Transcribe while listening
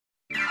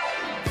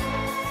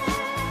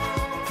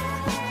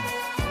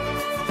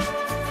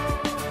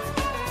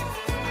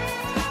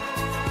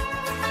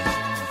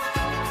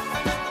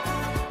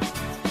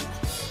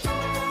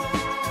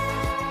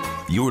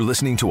You're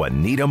listening to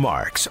Anita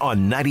Marks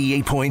on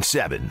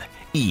 98.7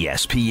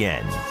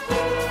 ESPN.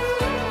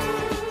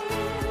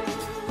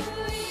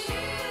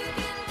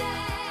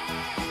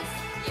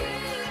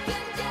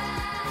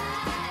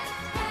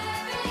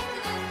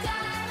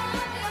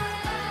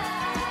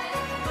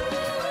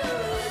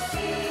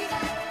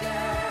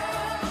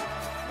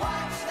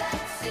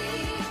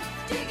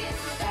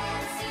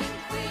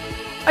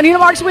 Anita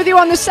Marks with you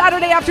on this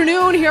Saturday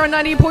afternoon here on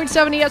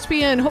 98.7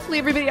 ESPN. Hopefully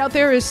everybody out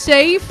there is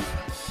safe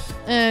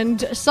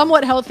and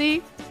somewhat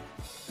healthy.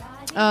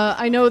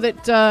 I know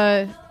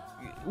that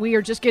we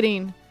are just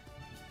getting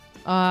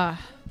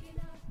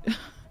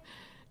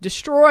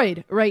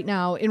destroyed right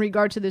now in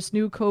regard to this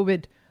new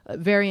COVID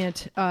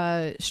variant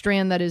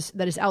strand that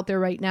is out there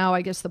right now.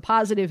 I guess the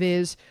positive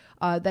is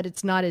that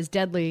it's not as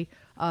deadly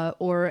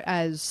or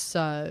as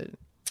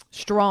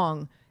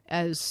strong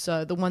as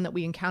the one that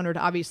we encountered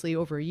obviously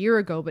over a year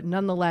ago, but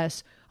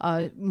nonetheless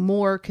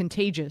more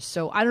contagious.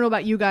 So I don't know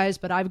about you guys,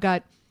 but I've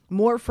got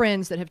more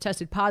friends that have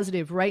tested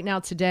positive right now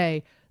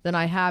today than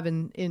I have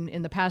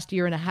in the past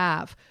year and a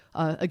half.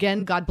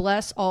 Again, God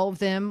bless. All of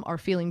them are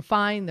feeling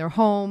fine. They're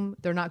home.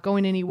 They're not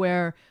going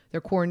anywhere. They're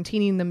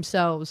quarantining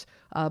themselves,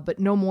 but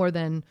no more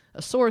than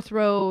a sore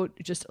throat,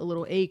 just a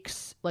little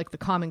aches like the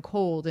common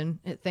cold. And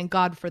thank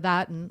God for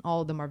that. And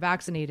all of them are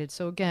vaccinated.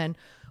 So again,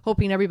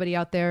 hoping everybody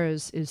out there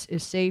is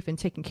safe and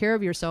taking care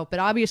of yourself. But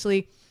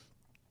obviously,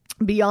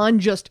 beyond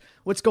just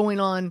what's going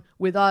on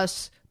with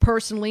us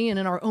personally and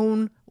in our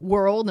own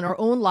world and our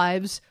own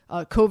lives,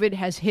 COVID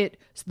has hit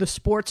the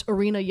sports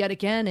arena yet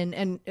again.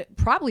 And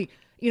probably,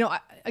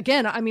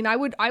 again, I mean, I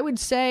would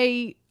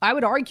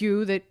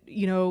argue that,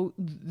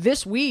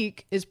 this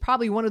week is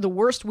probably one of the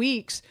worst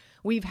weeks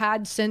we've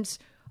had since,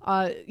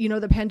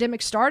 the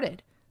pandemic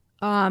started.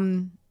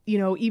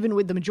 Even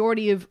with the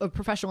majority of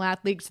professional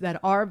athletes that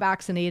are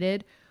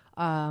vaccinated,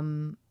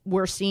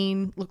 we're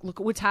seeing, look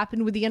at what's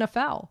happened with the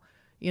NFL.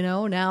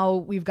 Now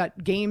we've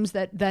got games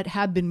that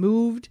have been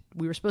moved.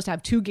 We were supposed to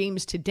have 2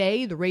 games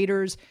today, the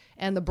Raiders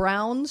and the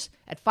Browns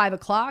at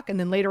 5:00. And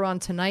then later on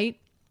tonight,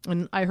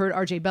 and I heard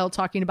RJ Bell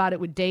talking about it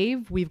with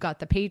Dave, we've got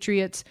the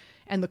Patriots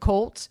and the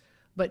Colts.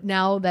 But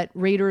now that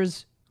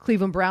Raiders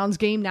Cleveland Browns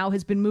game now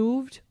has been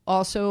moved.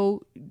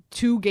 Also,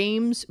 2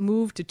 games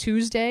moved to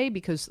Tuesday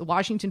because the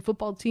Washington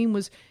football team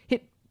was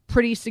hit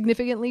pretty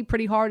significantly,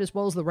 pretty hard, as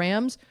well as the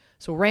Rams.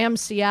 So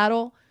Rams,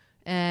 Seattle,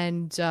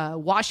 and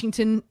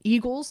Washington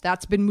Eagles,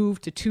 that's been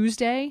moved to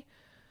Tuesday.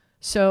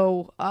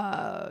 So,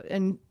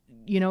 and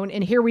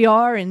here we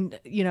are, and,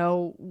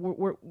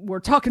 we're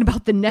talking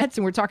about the Nets,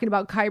 and we're talking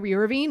about Kyrie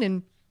Irving,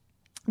 and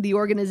the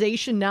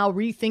organization now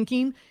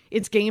rethinking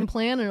its game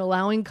plan and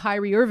allowing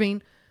Kyrie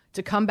Irving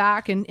to come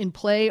back and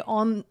play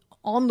on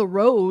the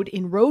road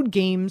in road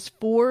games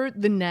for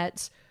the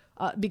Nets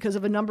because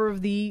of a number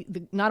of the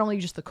not only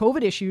just the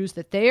COVID issues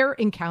that they're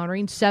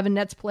encountering, 7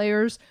 Nets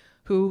players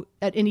who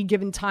at any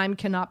given time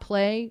cannot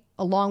play,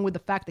 along with the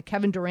fact that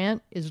Kevin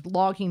Durant is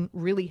logging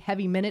really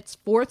heavy minutes.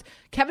 I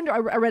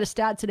read a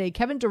stat today.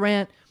 Kevin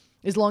Durant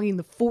is logging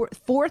the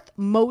fourth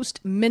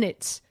most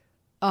minutes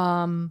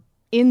in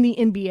the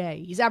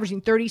NBA. He's averaging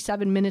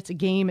 37 minutes a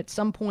game at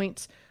some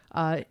points.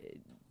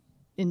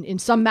 In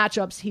some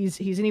matchups,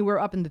 he's anywhere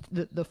up in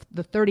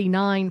the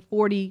 39,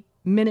 40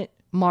 minute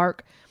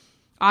mark.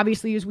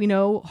 Obviously, as we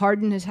know,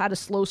 Harden has had a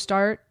slow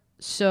start.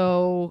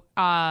 So,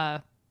 I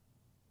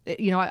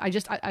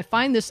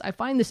find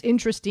this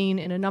interesting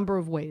in a number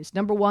of ways.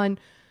 Number one,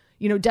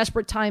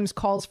 desperate times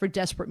calls for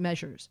desperate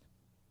measures.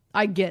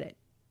 I get it,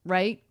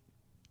 right?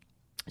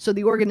 So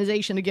the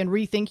organization, again,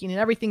 rethinking, and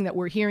everything that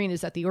we're hearing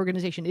is that the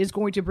organization is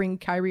going to bring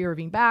Kyrie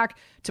Irving back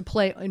to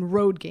play in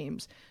road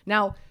games.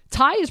 Now,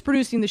 Ty is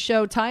producing the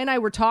show. Ty and I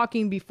were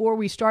talking before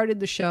we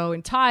started the show.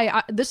 And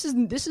Ty, this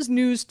is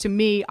news to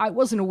me. I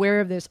wasn't aware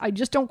of this. I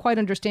just don't quite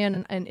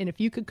understand. And if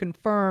you could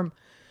confirm.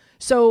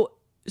 So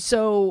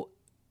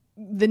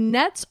the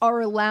Nets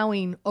are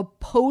allowing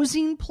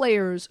opposing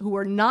players who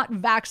are not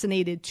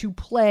vaccinated to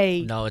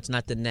play. No, it's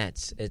not the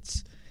Nets.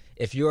 It's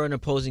if you're an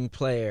opposing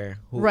player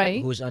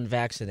who's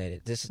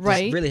unvaccinated. This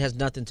really has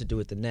nothing to do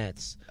with the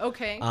Nets.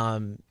 Okay.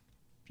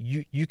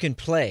 You can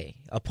play.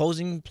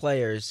 Opposing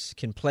players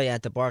can play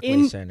at the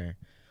Barclays Center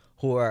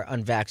who are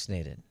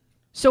unvaccinated.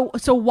 So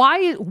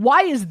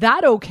why is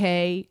that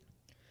okay,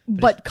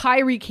 but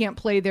Kyrie can't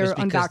play there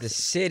unvaccinated? Because the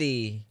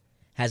city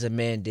has a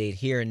mandate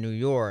here in New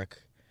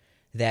York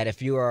that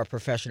if you are a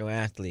professional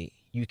athlete,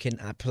 you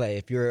cannot play.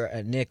 If you're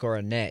a Nick or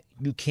a Net,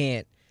 you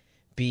can't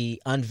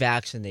be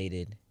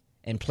unvaccinated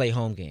and play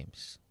home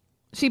games.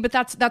 See, but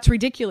that's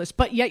ridiculous.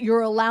 But yet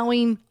you're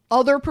allowing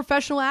other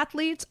professional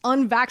athletes,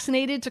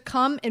 unvaccinated, to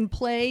come and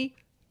play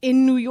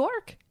in New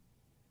York?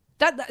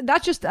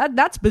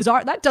 That's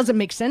bizarre. That doesn't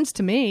make sense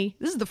to me.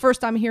 This is the first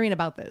time hearing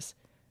about this.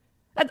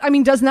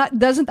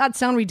 Doesn't that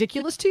sound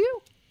ridiculous to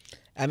you?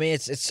 I mean,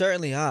 it's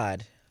certainly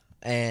odd.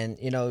 And,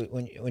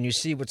 when you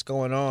see what's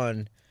going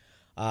on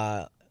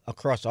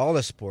across all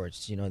the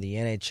sports, the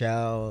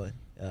NHL,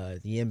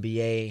 the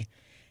NBA,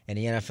 and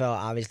the NFL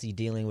obviously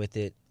dealing with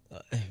it,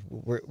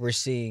 we're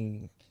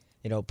seeing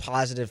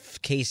positive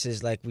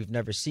cases like we've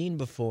never seen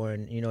before.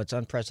 And, it's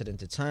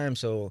unprecedented time.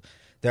 So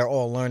they're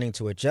all learning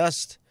to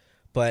adjust.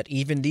 But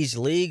even these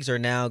leagues are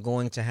now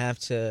going to have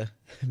to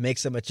make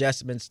some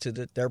adjustments to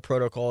their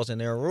protocols and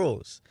their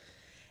rules.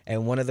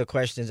 And one of the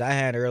questions I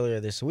had earlier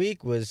this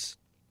week was,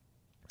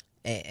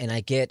 and I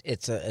get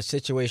it's a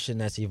situation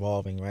that's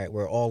evolving, right?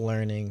 We're all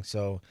learning.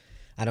 So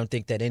I don't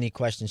think that any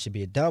question should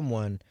be a dumb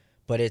one.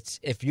 But it's,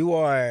 if you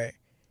are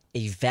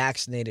a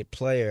vaccinated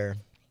player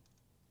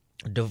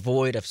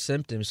devoid of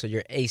symptoms, so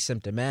you're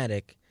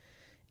asymptomatic,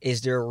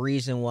 is there a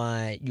reason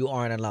why you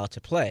aren't allowed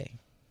to play?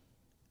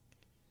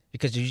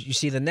 Because you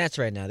see the Nets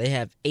right now, they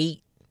have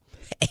eight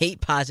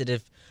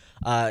positive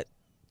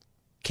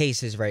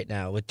cases right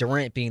now, with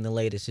Durant being the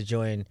latest to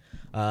join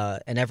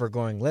an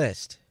ever-growing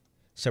list.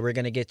 So we're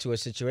going to get to a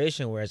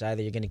situation where it's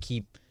either you're going to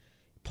keep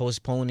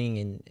postponing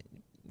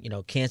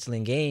and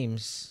canceling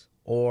games,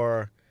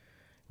 or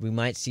we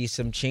might see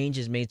some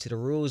changes made to the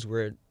rules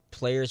where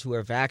players who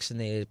are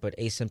vaccinated but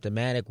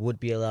asymptomatic would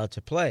be allowed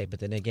to play. But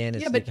then again,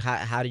 it's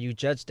how do you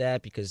judge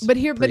that? Because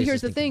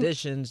here's the thing: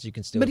 conditions, you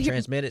can still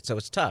transmit it, so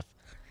it's tough.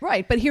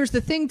 Right, but here's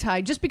the thing,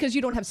 Ty. Just because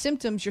you don't have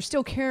symptoms, you're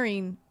still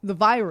carrying the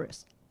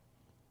virus.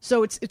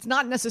 So it's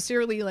not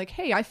necessarily like,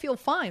 hey, I feel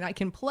fine, I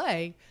can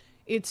play.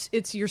 It's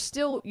you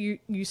still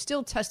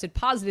tested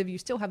positive, you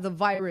still have the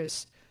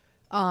virus,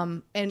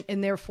 and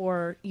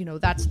therefore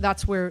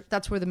that's where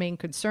the main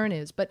concern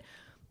is. But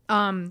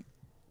my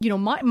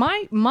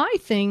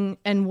thing,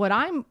 and what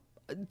I'm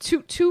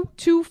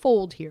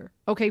twofold here.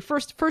 Okay,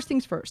 first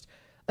things first.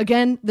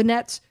 Again, the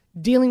Nets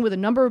dealing with a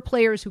number of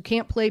players who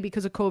can't play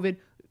because of COVID,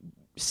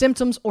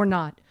 symptoms or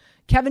not.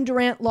 Kevin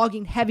Durant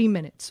logging heavy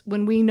minutes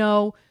when we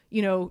know,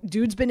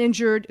 dude's been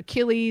injured,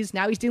 Achilles,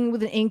 now he's dealing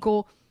with an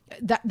ankle.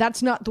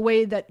 That's not the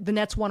way that the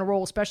Nets want to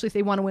roll, especially if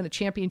they want to win a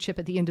championship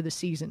at the end of the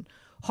season.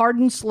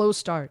 Harden, slow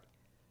start.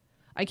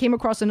 I came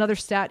across another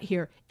stat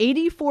here.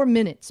 84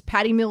 minutes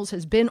Patty Mills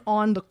has been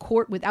on the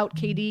court without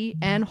KD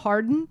and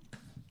Harden.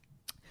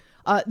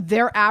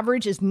 Their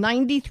average is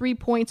 93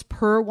 points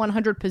per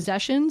 100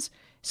 possessions.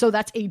 So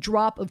that's a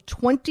drop of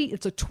 20.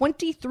 It's a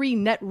 23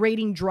 net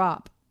rating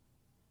drop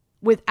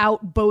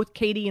without both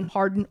KD and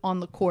Harden on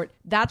the court.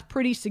 That's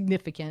pretty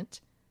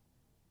significant.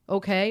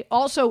 Okay.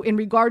 Also, in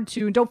regard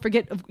to, don't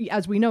forget,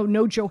 as we know,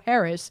 no Joe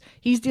Harris.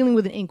 He's dealing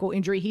with an ankle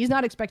injury. He's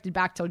not expected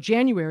back till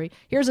January.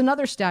 Here's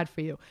another stat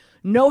for you.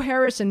 No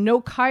Harris and no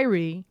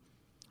Kyrie.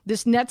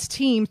 This Nets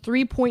team,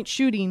 3-point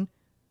shooting.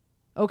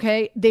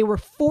 Okay. They were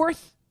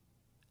fourth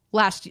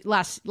last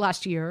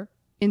year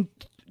in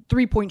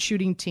 3-point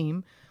shooting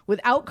team.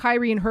 Without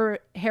Kyrie and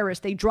Harris,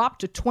 they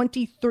dropped to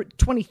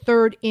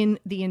 23rd in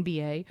the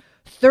NBA,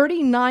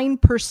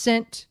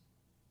 39%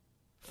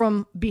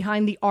 from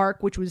behind the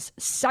arc, which was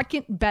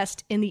second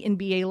best in the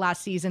NBA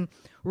last season.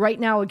 Right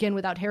now, again,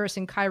 without Harris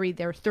and Kyrie,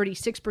 they're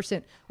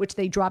 36%, which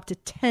they dropped to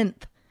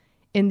 10th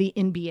in the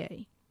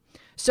NBA.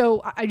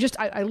 So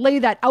I lay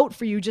that out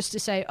for you just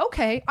to say,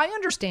 okay, I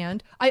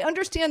understand. I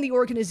understand the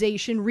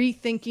organization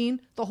rethinking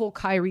the whole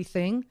Kyrie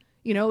thing.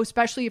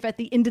 Especially if at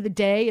the end of the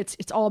day,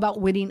 it's all about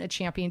winning a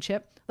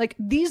championship. Like,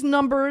 these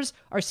numbers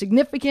are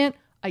significant.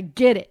 I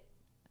get it.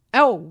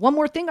 Oh, one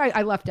more thing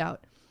I left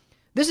out.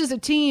 This is a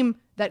team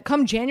that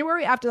come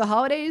January after the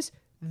holidays,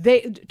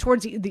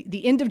 towards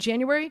the end of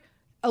January,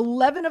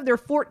 11 of their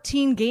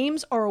 14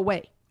 games are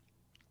away.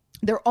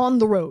 They're on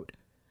the road.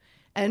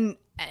 And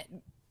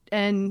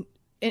in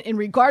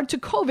regard to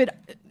COVID,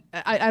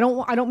 I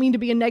don't mean to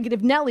be a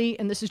negative Nelly,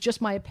 and this is just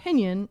my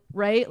opinion,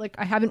 right? Like,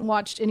 I haven't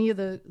watched any of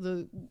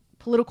the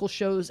political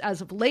shows as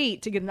of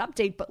late to get an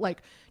update, but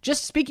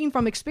just speaking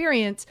from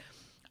experience,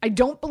 I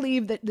don't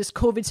believe that this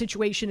COVID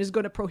situation is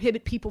going to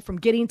prohibit people from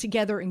getting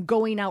together and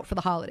going out for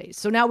the holidays.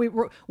 So now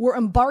we're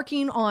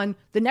embarking on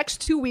the next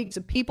 2 weeks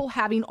of people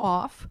having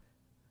off.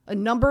 A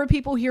number of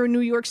people here in New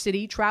York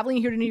City, traveling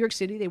here to New York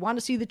City, they want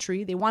to see the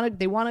tree. They want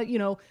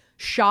to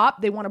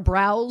shop. They want to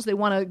browse. They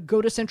want to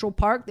go to Central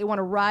Park. They want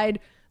to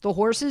ride the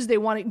horses. They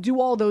want to do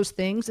all those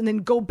things and then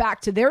go back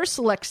to their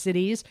select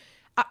cities.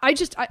 I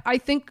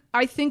think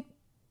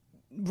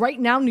right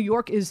now New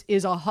York is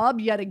a hub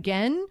yet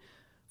again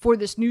for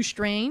this new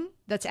strain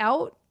that's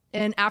out.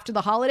 And after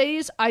the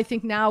holidays, I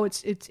think now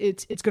it's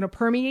going to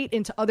permeate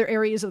into other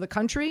areas of the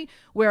country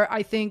where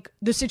I think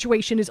the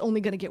situation is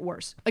only going to get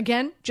worse.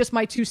 Again, just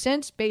my 2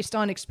 cents based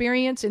on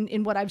experience and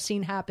in what I've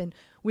seen happen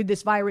with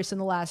this virus in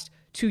the last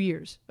 2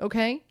 years.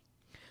 Okay.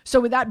 So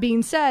with that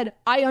being said,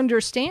 I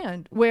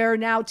understand where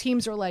now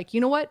teams are like,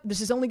 you know what,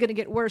 this is only going to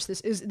get worse.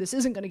 This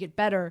isn't going to get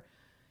better.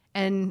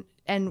 And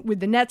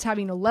with the Nets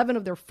having 11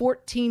 of their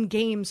 14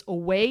 games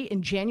away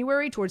in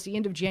January, towards the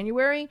end of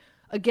January,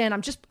 again,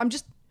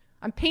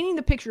 I'm painting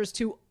the picture as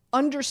to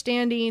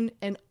understanding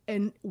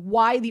and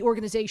why the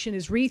organization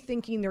is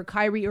rethinking their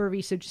Kyrie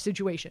Irving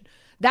situation.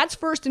 That's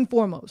first and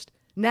foremost.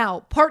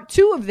 Now, part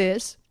 2 of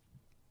this,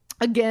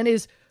 again,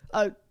 is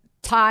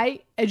Ty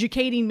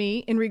educating me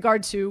in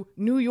regard to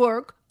New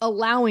York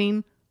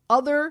allowing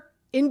other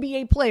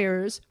NBA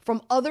players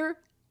from other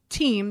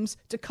teams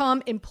to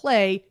come and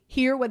play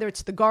here, whether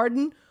it's the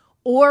Garden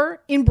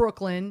or in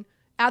Brooklyn,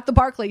 at the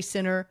Barclays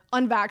Center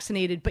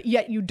unvaccinated, but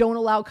yet you don't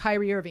allow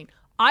Kyrie Irving.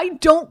 I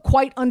don't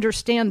quite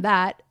understand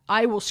that.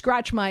 I will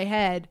scratch my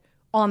head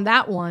on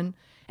that one.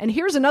 And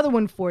here's another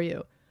one for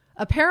you.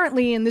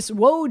 Apparently, and this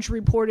Woj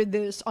reported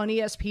this on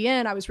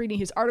ESPN, I was reading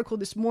his article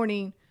this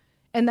morning,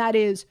 and that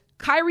is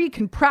Kyrie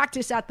can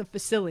practice at the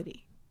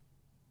facility,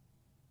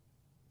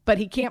 but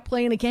he can't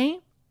play in a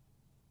game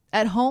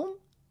at home.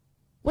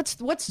 What's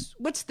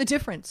the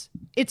difference?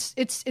 It's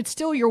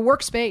still your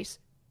workspace.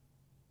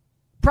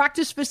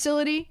 Practice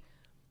facility,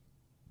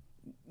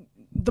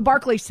 the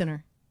Barclays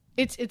Center.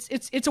 It's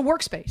a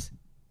workspace.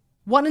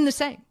 One and the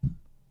same.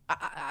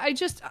 I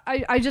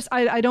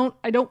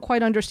don't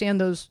quite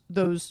understand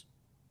those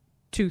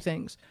two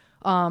things.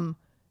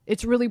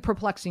 It's really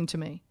perplexing to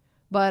me.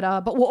 But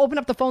we'll open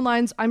up the phone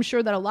lines. I'm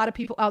sure that a lot of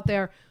people out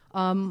there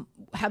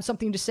have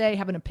something to say,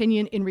 have an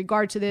opinion in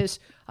regard to this,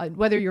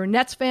 whether you're a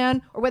Nets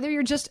fan or whether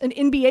you're just an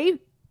NBA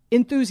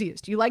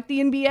enthusiast. You like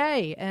the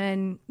NBA,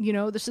 and you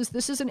know this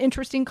is an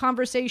interesting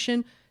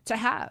conversation to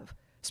have,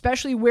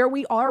 especially where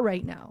we are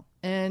right now,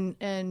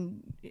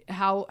 and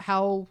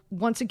how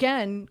once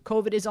again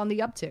COVID is on the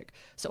uptick.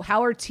 So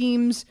how are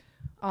teams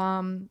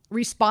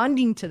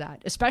responding to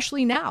that,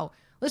 especially now?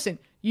 Listen,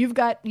 you've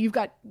got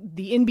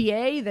the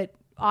NBA that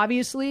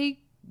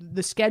obviously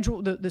the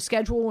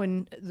schedule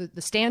and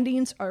the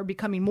standings are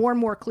becoming more and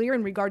more clear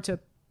in regard to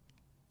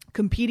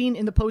competing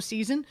in the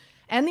postseason,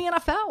 and the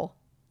NFL.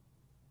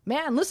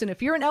 Man, listen,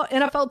 if you're an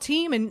NFL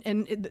team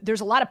and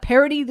there's a lot of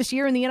parity this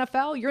year in the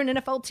NFL, you're an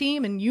NFL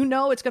team and you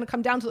know it's going to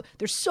come down to,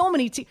 there's so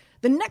many teams.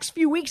 The next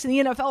few weeks in the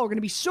NFL are going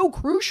to be so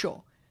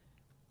crucial,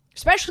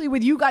 especially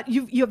with you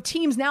have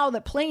teams now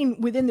that playing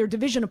within their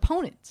division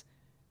opponents.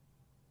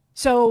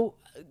 So,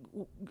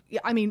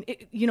 I mean,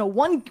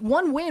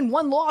 one win,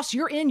 one loss,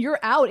 you're in, you're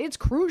out. It's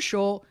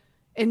crucial.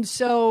 And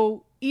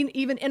so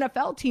even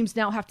NFL teams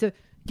now have to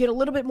get a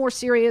little bit more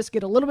serious,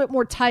 get a little bit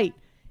more tight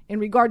in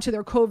regard to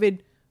their COVID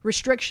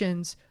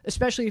restrictions,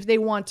 especially if they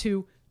want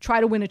to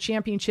try to win a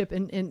championship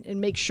and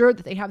make sure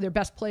that they have their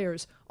best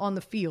players on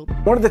the field.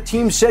 One of the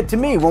teams said to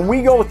me, when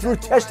we go through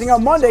testing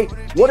on Monday,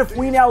 what if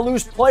we now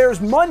lose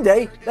players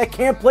Monday that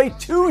can't play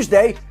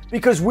Tuesday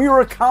because we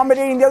were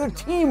accommodating the other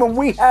team and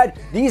we had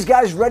these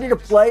guys ready to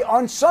play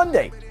on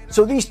Sunday?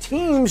 So these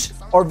teams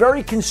are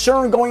very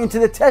concerned going into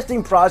the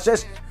testing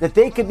process that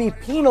they could be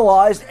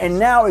penalized. And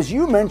now, as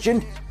you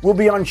mentioned, we'll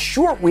be on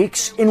short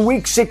weeks in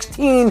week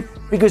 16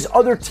 because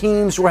other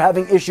teams were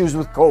having issues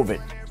with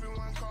COVID.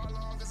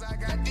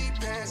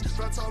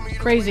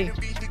 Crazy.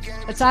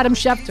 It's Adam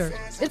Schefter.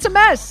 It's a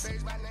mess.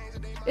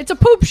 It's a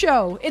poop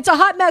show. It's a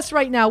hot mess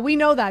right now. We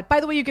know that. By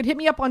the way, you can hit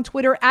me up on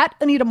Twitter at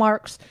Anita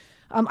Marks.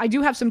 I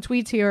do have some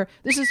tweets here.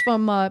 This is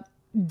from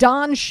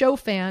Don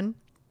Showfan.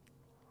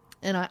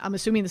 And I'm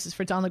assuming this is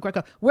for Don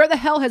LaGreca. Where the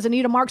hell has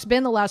Anita Marks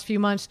been the last few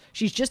months?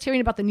 She's just hearing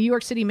about the New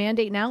York City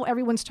mandate now.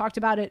 Everyone's talked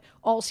about it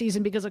all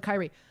season because of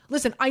Kyrie.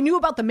 Listen, I knew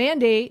about the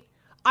mandate.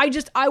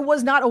 I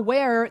was not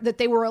aware that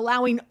they were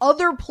allowing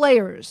other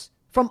players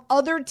from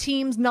other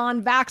teams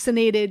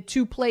non-vaccinated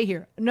to play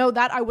here. No,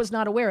 that I was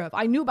not aware of.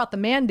 I knew about the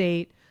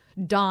mandate,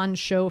 Don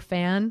Show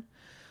fan.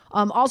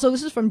 Also,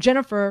 this is from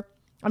Jennifer.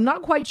 I'm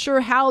not quite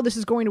sure how this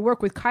is going to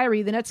work with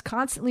Kyrie. The Nets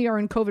constantly are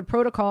in COVID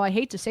protocol. I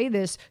hate to say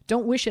this.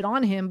 Don't wish it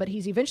on him, but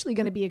he's eventually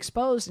going to be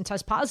exposed and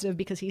test positive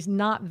because he's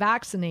not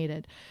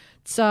vaccinated.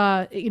 It's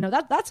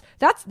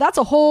that's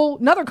a whole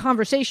another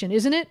conversation,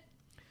 isn't it?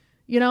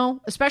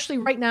 Especially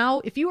right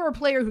now, if you are a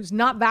player who's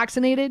not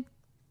vaccinated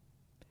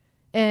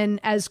and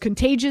as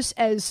contagious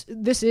as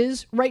this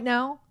is right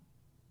now,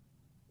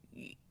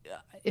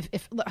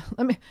 if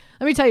let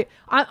me tell you,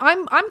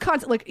 I'm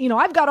constantly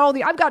I've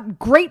got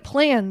great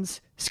plans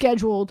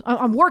scheduled.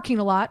 I'm working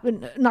a lot,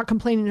 but not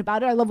complaining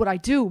about it. I love what I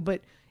do,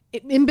 but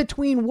in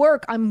between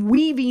work, I'm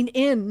weaving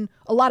in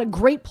a lot of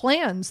great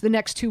plans the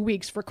next 2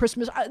 weeks for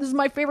Christmas. This is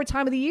my favorite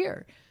time of the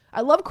year.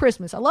 I love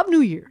Christmas. I love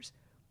New Year's.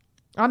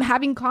 I'm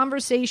having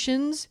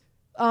conversations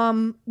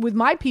with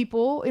my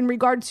people in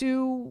regard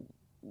to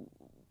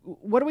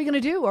what are we going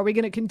to do? Are we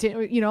going to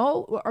continue?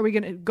 Are we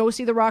going to go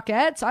see the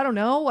Rockettes? I don't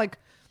know.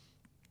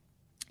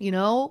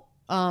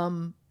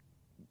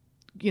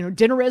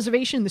 Dinner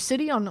reservation in the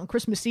city on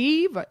Christmas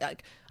Eve.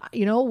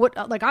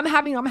 I'm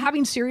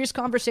having serious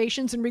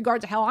conversations in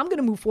regard to how I'm going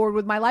to move forward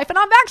with my life, and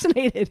I'm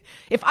vaccinated.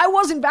 If I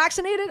wasn't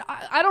vaccinated,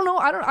 I don't know.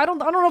 I don't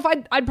know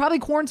if I'd probably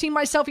quarantine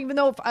myself, even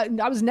though if I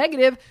was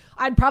negative,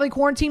 I'd probably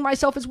quarantine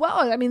myself as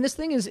well. I mean, this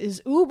thing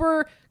is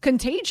uber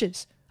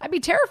contagious. I'd be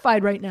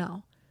terrified right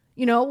now.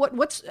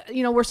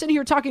 We're sitting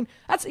here talking.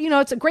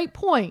 It's a great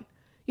point.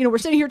 We're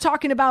sitting here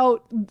talking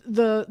about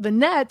the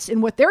Nets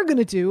and what they're going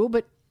to do,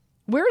 but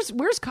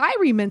where's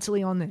Kyrie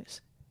mentally on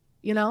this?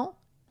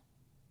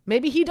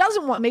 Maybe he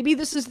doesn't want. Maybe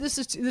this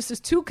is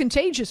too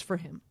contagious for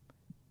him.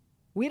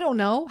 We don't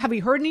know. Have we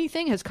heard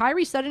anything? Has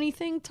Kyrie said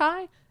anything,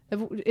 Ty?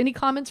 Any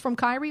comments from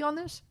Kyrie on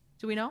this?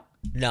 Do we know?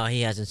 No,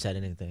 he hasn't said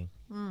anything.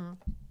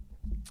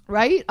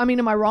 Right? I mean,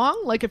 am I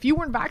wrong? Like, if you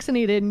weren't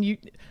vaccinated and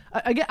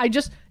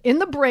in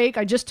the break,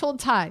 I just told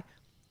Ty,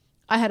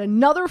 I had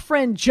another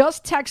friend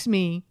just text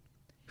me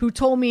who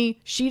told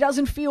me she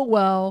doesn't feel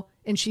well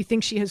and she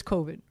thinks she has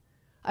COVID.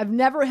 I've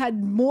never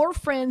had more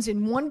friends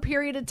in one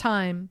period of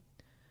time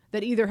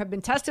that either have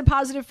been tested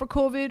positive for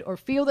COVID or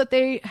feel that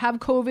they have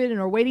COVID and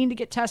are waiting to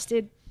get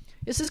tested.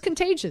 This is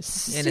contagious.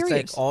 This is serious.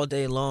 It's like all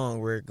day long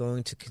we're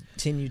going to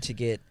continue to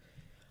get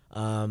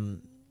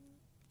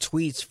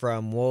tweets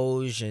from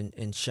Woj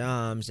and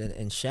Shams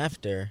and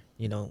Schefter,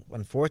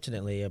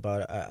 unfortunately,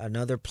 about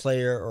another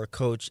player or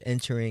coach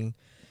entering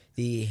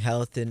the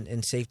health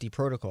and safety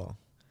protocol.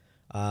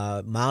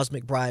 Miles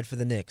McBride for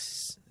the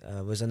Knicks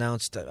was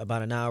announced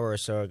about an hour or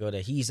so ago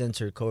that he's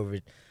entered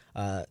COVID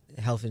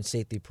health and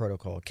safety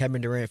protocol.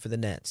 Kevin Durant for the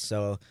Nets.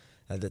 So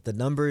the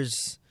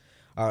numbers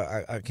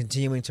are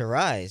continuing to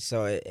rise.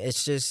 So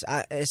it's just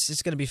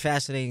going to be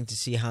fascinating to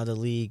see how the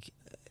league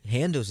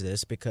handles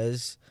this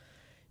because,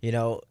 you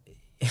don't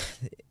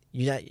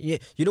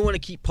want to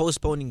keep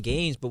postponing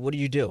games, but what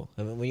do?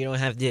 I mean, when you don't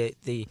have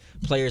the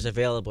players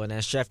available, and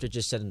as Schefter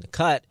just said in the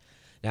cut,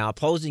 now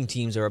opposing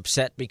teams are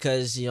upset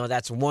because,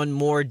 that's one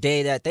more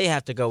day that they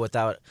have to go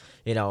without,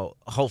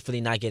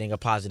 hopefully not getting a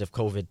positive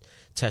COVID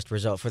test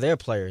result for their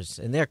players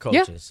and their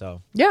coaches. Yeah.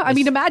 So I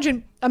mean,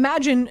 imagine,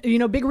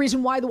 big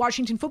reason why the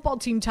Washington football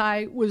team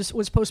tie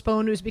was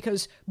postponed was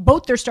because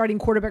both their starting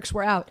quarterbacks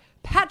were out.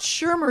 Pat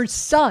Shurmur's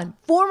son,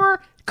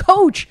 former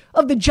coach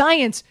of the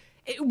Giants,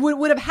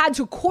 would have had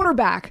to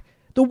quarterback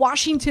the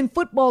Washington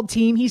football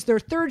team. He's their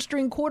third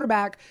string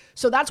quarterback.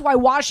 So that's why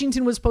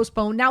Washington was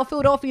postponed. Now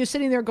Philadelphia is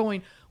sitting there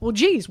going, well,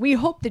 geez, we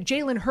hope that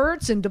Jalen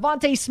Hurts and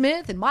Devontae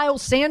Smith and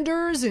Miles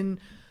Sanders and,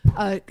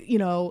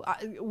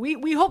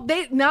 we hope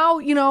they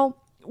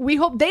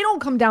don't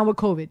come down with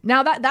COVID.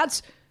 Now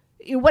that's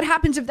what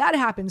happens if that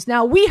happens.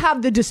 Now we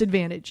have the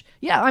disadvantage.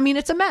 Yeah. I mean,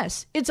 it's a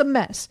mess.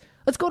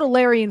 Let's go to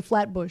Larry in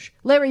Flatbush.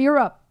 Larry, you're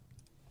up.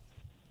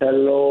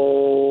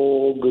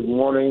 Hello, good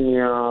morning.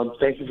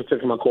 Thank you for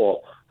taking my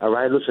call. All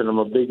right, listen, I'm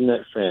a big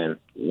Nets fan.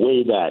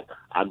 Way back.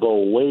 I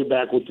go way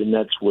back with the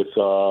Nets with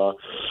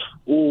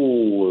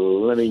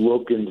Lenny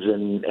Wilkins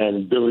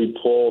and Billy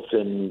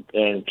Paulson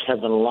and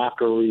Kevin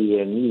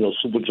Lockery and,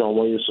 Super John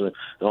Williamson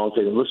and all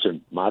that. Listen,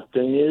 my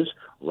thing is,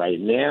 right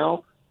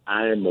now,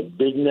 I am a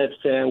big Nets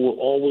fan, will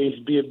always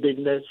be a big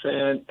Nets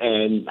fan,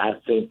 and I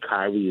think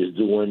Kyrie is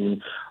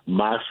doing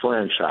my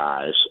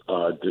franchise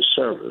a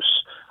disservice.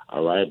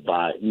 All right,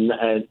 by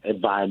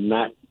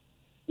not,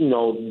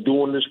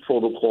 doing this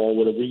protocol,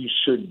 whatever he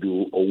should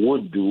do or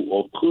would do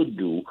or could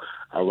do.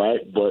 All right,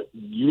 but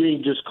you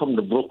ain't just come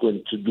to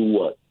Brooklyn to do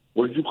what?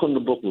 What did you come to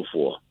Brooklyn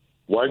for?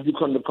 Why did you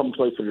come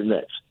play for the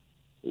Nets?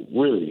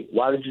 Really?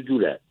 Why did you do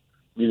that?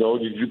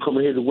 Did you come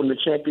here to win the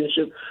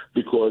championship?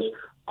 Because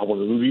I want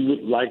to leave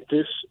it like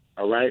this.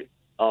 All right,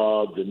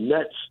 the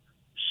Nets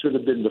should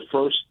have been the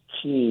first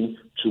team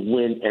to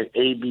win an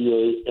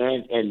ABA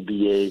and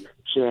NBA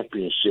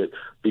championship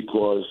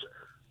because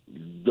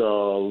the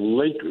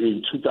Lakers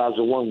in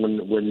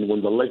 2001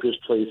 when the Lakers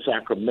played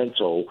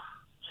Sacramento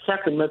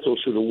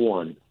should have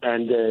won,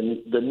 and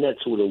then the Nets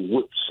would have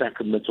whipped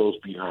Sacramento's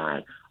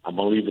behind. I'm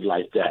gonna leave it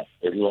like that.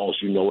 As long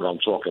as you know what I'm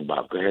talking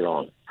about. Go ahead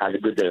on. Have a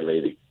good day,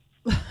 lady.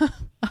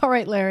 All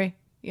right, Larry.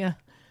 Yeah,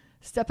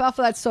 step off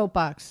of that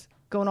soapbox.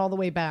 Going all the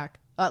way back.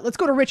 Let's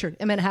go to Richard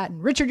in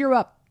Manhattan. Richard, you're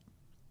up.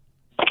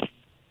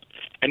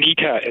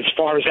 Anita, as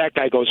far as that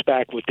guy goes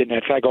back with the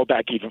Nets, I go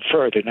back even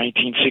further,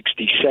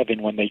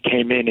 1967, when they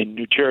came in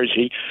New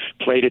Jersey,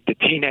 played at the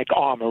Teaneck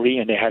Armory,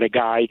 and they had a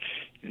guy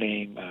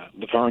named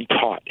Laverne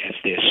Tartt as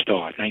their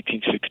star.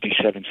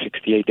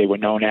 1967-68, they were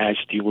known as,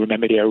 do you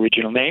remember their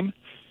original name?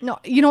 No,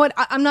 you know what?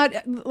 I'm not.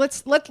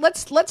 Let's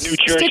New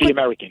Jersey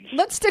Americans.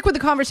 Let's stick with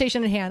the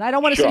conversation at hand. I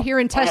don't want to Sure. sit here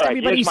and test All right,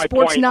 everybody's here's my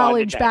sports point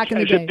knowledge on back in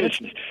the Nets. day. As a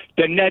business,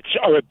 the Nets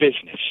are a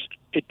business.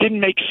 It didn't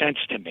make sense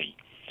to me.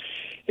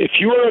 If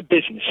you're a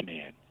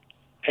businessman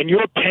and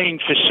you're paying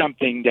for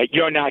something that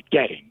you're not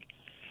getting,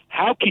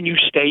 how can you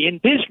stay in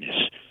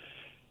business?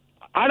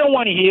 I don't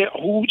want to hear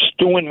who's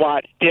doing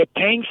what. They're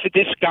paying for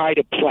this guy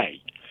to play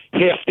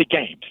half the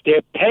games.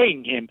 They're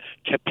paying him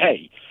to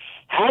pay.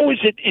 How is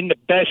it in the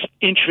best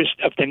interest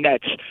of the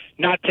Nets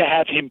not to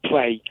have him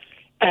play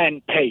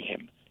and pay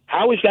him?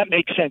 How does that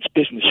make sense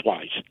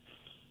business-wise?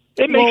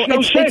 It makes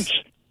no sense.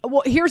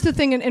 Well, here's the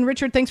thing, and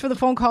Richard, thanks for the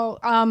phone call.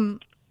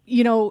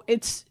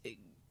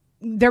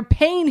 They're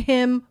paying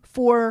him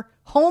for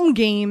home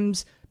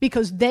games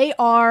because they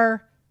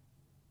are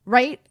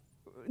right.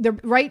 They're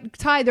right,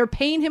 Ty. They're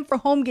paying him for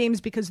home games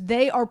because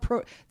they are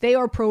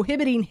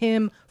prohibiting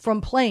him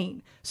from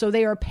playing. So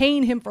they are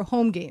paying him for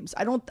home games.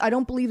 I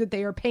don't believe that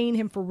they are paying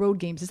him for road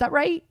games. Is that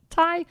right,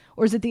 Ty?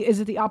 Or is it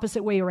the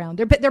opposite way around?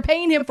 They're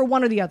paying him for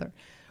one or the other,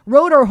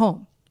 road or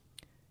home.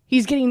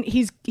 He's getting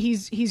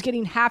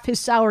half his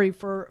salary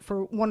for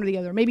one or the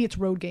other. Maybe it's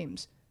road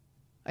games.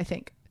 I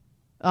think.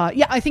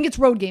 I think it's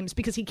road games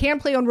because he can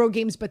play on road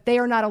games, but they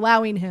are not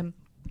allowing him.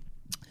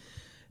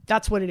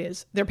 That's what it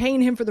is. They're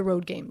paying him for the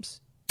road games.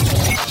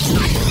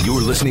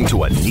 You're listening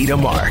to Anita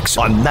Marks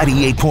on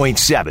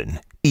 98.7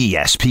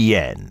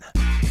 ESPN.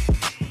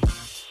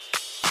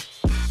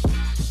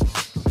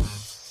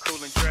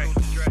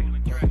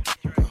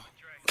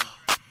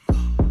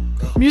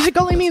 Music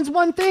only means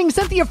one thing.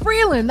 Cynthia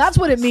Freeland, that's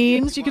what it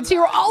means. You can see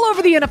her all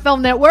over the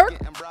NFL Network.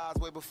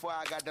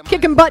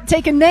 Kicking butt,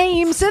 taking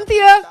names.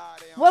 Cynthia,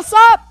 what's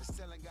up?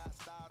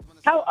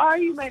 How are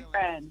you, my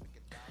friend?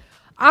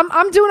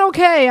 I'm doing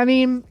okay. I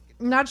mean,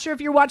 I'm not sure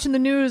if you're watching the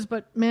news,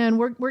 but man,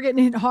 we're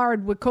getting hit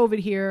hard with COVID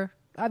here.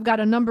 I've got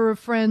a number of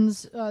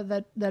friends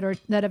that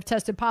have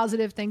tested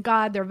positive. Thank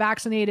God they're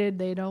vaccinated.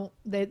 They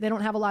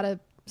don't have a lot of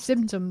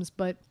symptoms,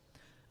 but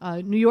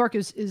New York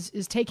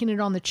is taking it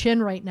on the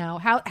chin right now.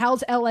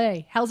 How's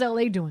LA? How's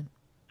LA doing?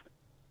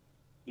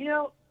 You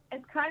know,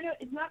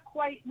 it's not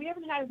quite. We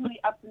haven't had as many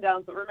ups and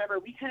downs, but remember,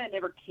 we kind of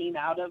never came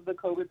out of the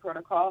COVID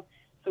protocol.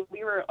 So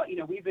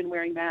we've been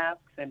wearing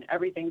masks and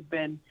everything's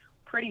been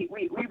pretty.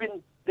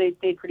 They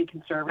stayed pretty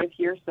conservative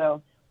here.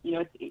 So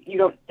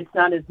it's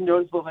not as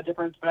noticeable of a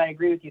difference. But I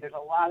agree with you. There's a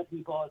lot of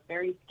people. It's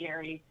very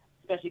scary,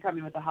 especially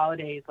coming with the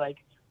holidays,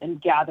 and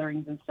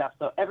gatherings and stuff.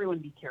 So everyone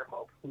be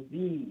careful,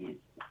 please.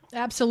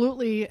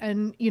 Absolutely.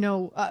 And,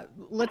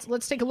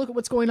 let's take a look at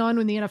what's going on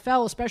in the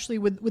NFL, especially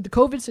with the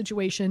COVID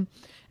situation.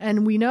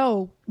 And we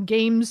know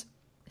games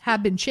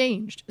have been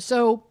changed.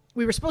 So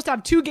we were supposed to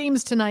have 2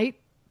 games tonight.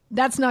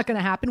 That's not going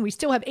to happen. We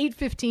still have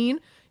 8:15.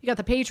 You got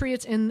the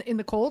Patriots in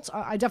the Colts.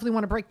 I definitely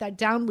want to break that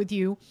down with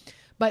you.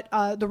 But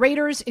the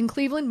Raiders in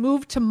Cleveland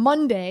moved to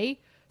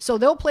Monday. So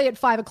they'll play at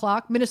 5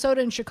 o'clock, Minnesota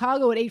and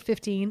Chicago at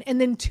 8:15,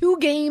 and then 2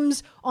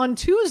 games on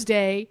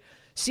Tuesday,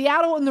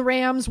 Seattle and the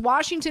Rams,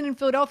 Washington and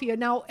Philadelphia.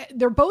 Now,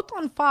 they're both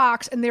on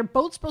Fox, and they're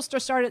both supposed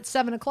to start at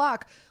 7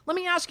 o'clock. Let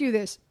me ask you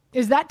this.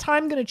 Is that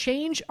time going to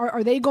change?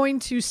 Are they going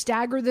to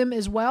stagger them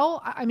as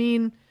well? I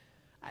mean,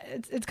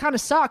 it kind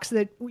of sucks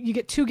that you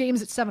get 2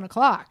 games at 7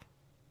 o'clock.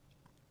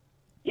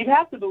 You'd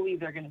have to believe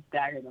they're going to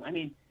stagger them. I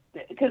mean,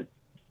 because,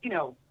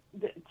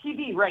 the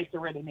TV rights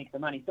are where they make the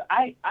money. So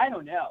I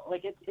don't know.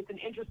 It's an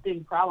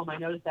interesting problem. I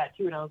noticed that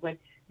too, and I was like,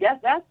 yes,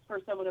 that's for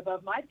someone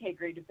above my pay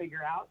grade to figure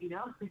out.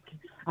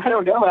 I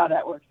don't know how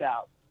that works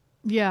out.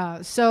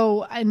 Yeah.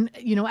 So, and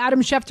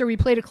Adam Schefter, we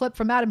played a clip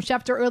from Adam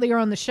Schefter earlier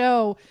on the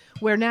show,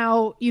 where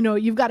now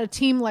you've got a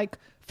team like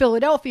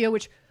Philadelphia,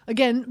 which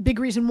again, big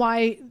reason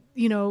why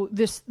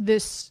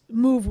this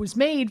move was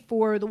made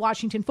for the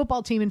Washington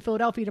football team in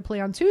Philadelphia to play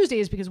on Tuesday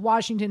is because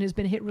Washington has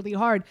been hit really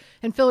hard,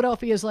 and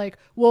Philadelphia is like,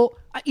 well,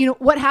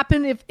 what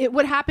happens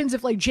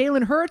if like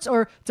Jalen Hurts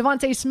or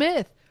Devontae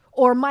Smith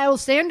or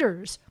Miles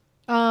Sanders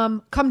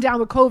come down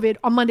with COVID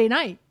on Monday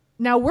night?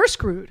 Now we're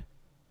screwed.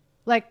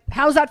 Like,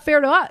 how's that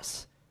fair to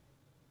us?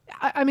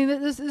 I mean,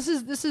 this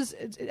is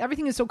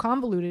everything is so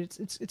convoluted.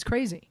 It's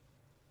crazy.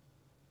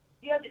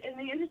 Yeah, and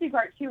the interesting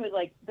part, too, is,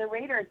 the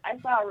Raiders, I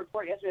saw a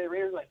report yesterday, the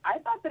Raiders were like, I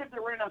thought that if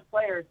there weren't enough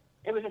players,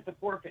 it was just a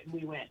forfeit and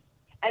we win.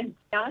 And to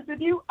be honest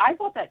with you, I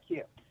thought that,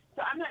 too.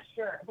 So I'm not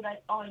sure, but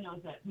all I know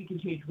is that we can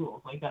change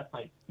rules. That's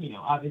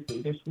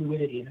obviously there's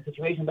fluidity in the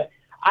situation, but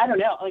I don't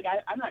know.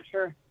 I'm not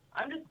sure.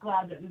 I'm just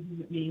glad that this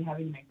isn't me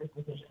having to make this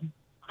decision.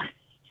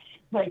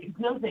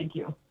 No thank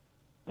you.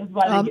 This is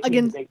why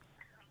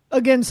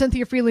Again,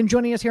 Cynthia Freeland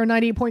joining us here on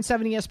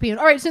 98.7 ESPN.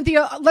 All right,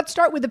 Cynthia, let's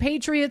start with the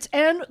Patriots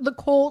and the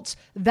Colts.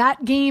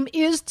 That game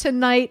is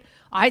tonight.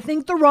 I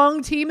think the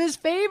wrong team is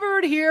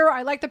favored here.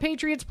 I like the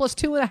Patriots plus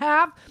 2.5.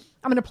 I'm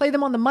going to play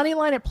them on the money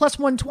line at plus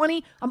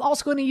 120. I'm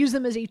also going to use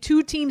them as a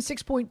 2-team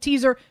 6-point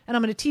teaser, and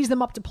I'm going to tease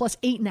them up to plus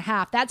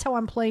 8.5. That's how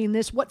I'm playing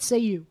this. What say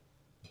you?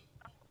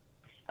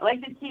 I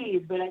like the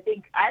tease, but I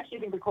actually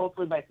think the Colts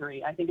win by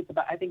 3. I think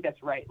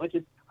that's right, which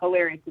is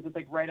hilarious because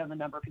it's right on the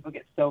number. People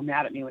get so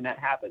mad at me when that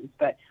happens.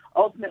 But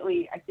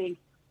ultimately, I think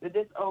that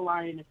this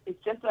O-line,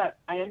 it's just that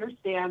I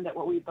understand that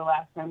the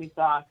last time we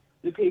saw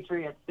the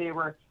Patriots, they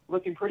were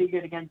looking pretty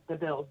good against the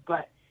Bills.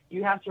 But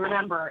you have to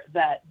remember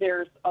that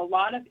there's a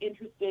lot of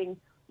interesting,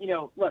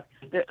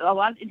 a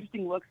lot of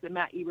interesting looks that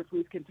Matt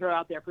Eberflus can throw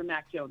out there for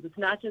Mac Jones. It's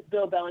not just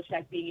Bill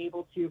Belichick being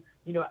able to,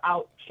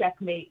 out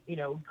checkmate,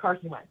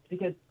 Carson Wentz,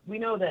 because we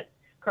know that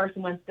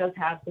Carson Wentz does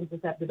have some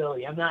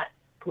susceptibility. I'm not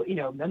putting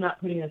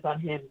this on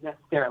him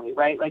necessarily,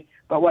 right?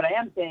 But what I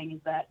am saying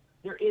is that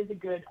there is a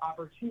good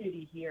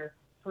opportunity here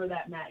for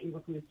that Matt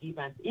Eberflus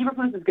defense.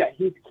 Eberflus is good.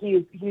 He's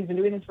been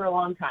doing this for a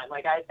long time.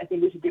 I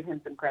think we should give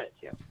him some credit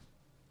too.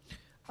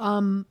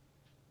 Bottle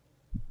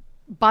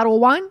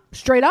of wine,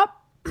 straight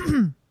up.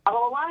 Bottle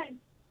of wine.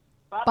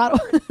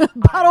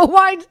 Bottle of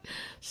wine,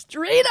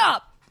 straight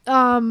up.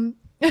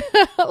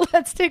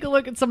 Let's take a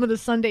look at some of the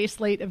Sunday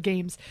slate of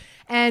games.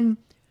 And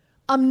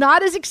I'm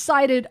not as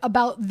excited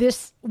about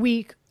this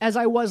week as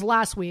I was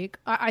last week.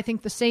 I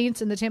think the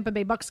Saints and the Tampa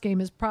Bay Bucks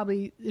game is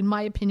probably, in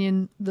my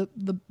opinion, the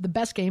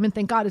best game. And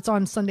thank God it's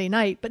on Sunday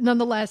night. But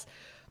nonetheless,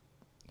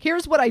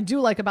 here's what I do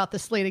like about the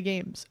slate of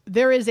games.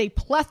 There is a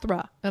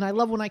plethora, and I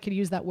love when I can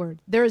use that word.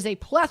 There is a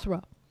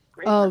plethora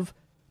of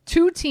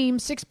 2-team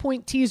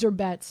 6-point teaser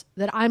bets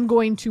that I'm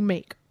going to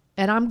make.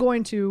 And I'm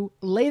going to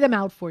lay them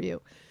out for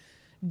you.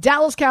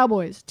 Dallas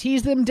Cowboys,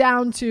 tease them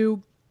down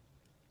to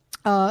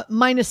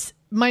minus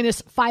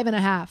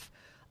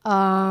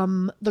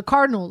 5.5. The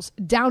Cardinals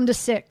down to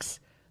 6.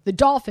 The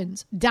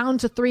Dolphins down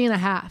to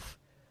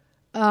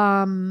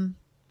 3.5.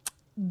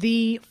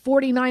 The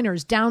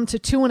 49ers down to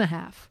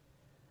 2.5.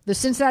 The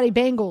Cincinnati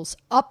Bengals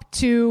up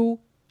to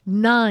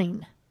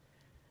 9.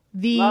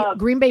 The Love.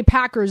 Green Bay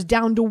Packers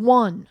down to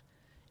 1.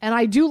 And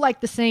I do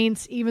like the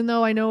Saints, even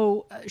though I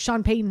know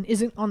Sean Payton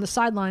isn't on the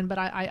sideline, but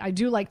I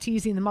do like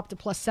teasing them up to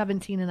plus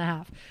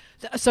 17.5.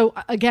 So,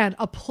 again,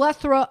 a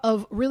plethora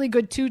of really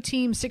good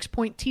 2-team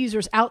 6-point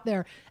teasers out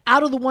there.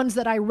 Out of the ones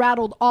that I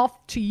rattled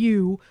off to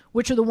you,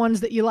 which are the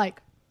ones that you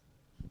like?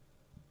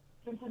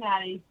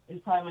 Cincinnati is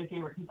probably my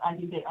favorite because I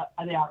think they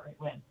outright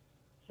win.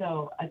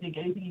 So I think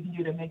anything you can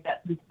do to make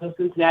those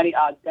Cincinnati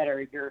odds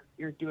better,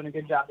 you're doing a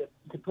good job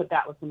to put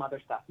that with some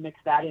other stuff, mix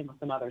that in with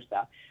some other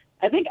stuff.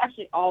 I think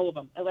actually all of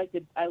them.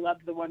 I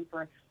loved the one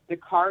for the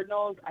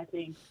Cardinals. I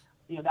think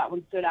that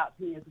one stood out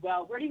to me as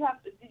well. Where do you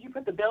did you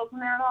put the Bills in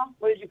there at all?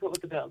 What did you put with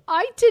the Bills?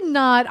 I did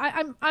not.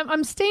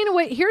 I'm staying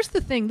away. Here's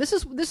the thing. This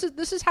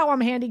is how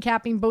I'm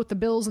handicapping both the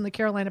Bills and the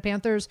Carolina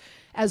Panthers,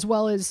 as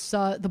well as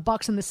the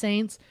Bucks and the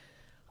Saints.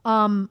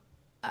 That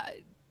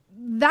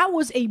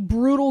was a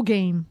brutal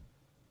game.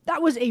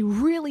 That was a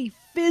really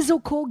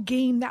physical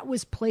game that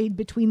was played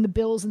between the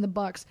Bills and the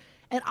Bucks.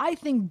 And I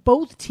think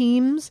both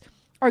teams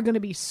are going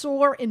to be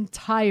sore and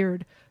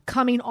tired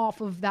coming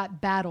off of that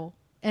battle.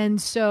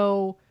 And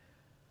so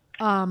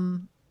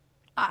I'm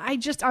not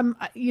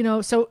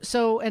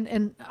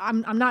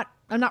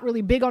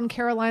really big on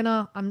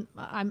Carolina.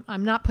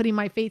 I'm not putting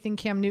my faith in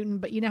Cam Newton,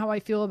 but you know how I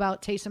feel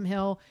about Taysom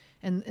Hill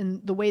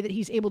and the way that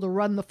he's able to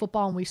run the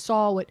football. And we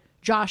saw what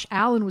Josh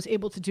Allen was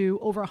able to do,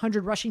 over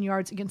 100 rushing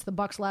yards against the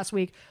Bucks last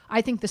week.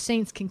 I think the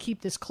Saints can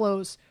keep this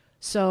close.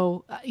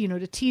 So,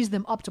 to tease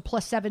them up to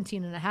plus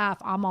 17.5,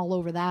 I'm all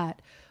over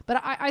that. But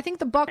I think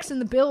the Bucks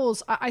and the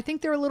Bills, I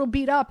think they're a little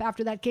beat up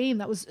after that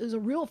game. It was a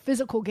real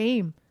physical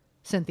game,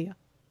 Cynthia.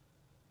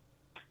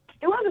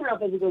 It was a real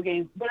physical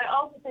game, but I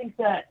also think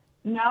that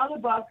now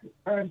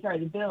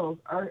the Bills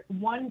are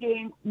one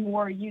game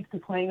more used to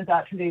playing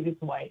without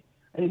Tre'Davious White.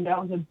 I think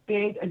that was a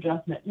big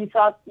adjustment. You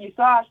saw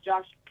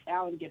Josh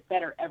Allen get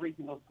better every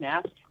single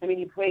snap. I mean,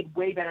 he played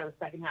way better the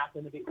second half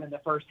than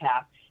the first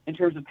half in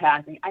terms of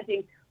passing. I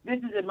think this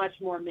is a much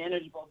more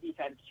manageable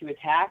defense to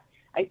attack.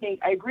 I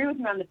agree with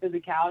him on the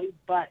physicality,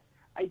 but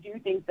I do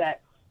think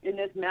that in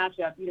this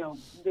matchup,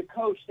 the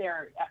coach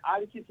there,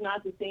 obviously it's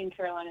not the same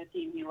Carolina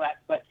team he left,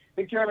 but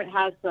McDermott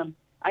has some.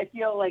 I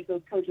feel like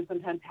those coaches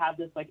sometimes have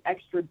this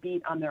extra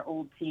beat on their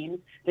old teams.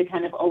 They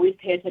kind of always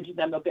pay attention to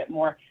them a bit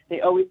more.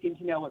 They always seem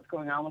to know what's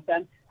going on with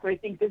them. So I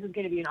think this is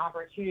going to be an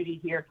opportunity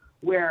here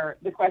where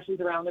the questions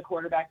around the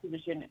quarterback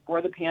position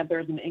for the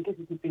Panthers and the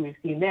inconsistency we've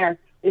seen there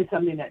is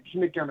something that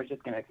McDermott's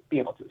just going to be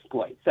able to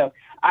exploit. So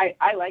I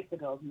like the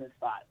Bills in this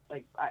spot.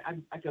 I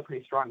feel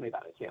pretty strongly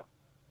about it too.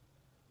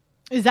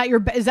 Is that your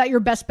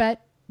best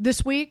bet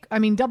this week? I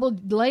mean,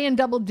 lay in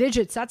double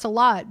digits. That's a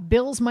lot.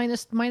 Bills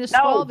minus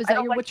 12. Is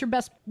that what's your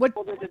best? What?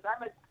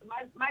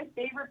 My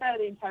favorite bet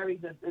of the entire week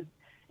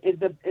is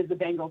the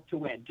Bengals to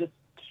win, just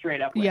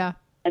straight up win. Yeah.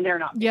 And they're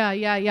not. Yeah.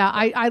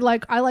 I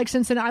like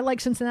Cincinnati. I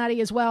like Cincinnati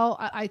as well.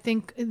 I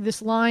think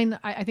this line.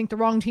 I think the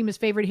wrong team is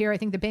favored here. I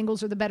think the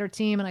Bengals are the better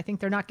team, and I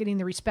think they're not getting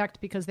the respect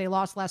because they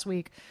lost last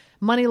week.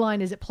 Money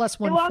line is at plus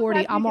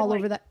 140. I'm all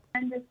over that.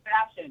 In this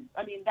fashion,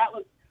 I mean, it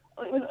was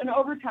an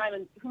overtime,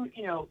 and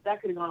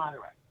that could have gone either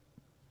way.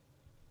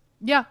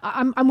 Yeah,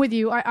 I'm with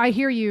you. I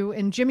hear you.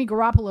 And Jimmy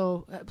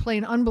Garoppolo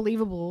playing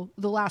unbelievable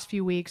the last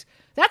few weeks.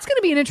 That's going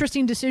to be an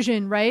interesting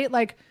decision, right?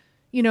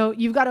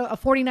 You've got a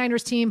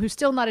 49ers team who's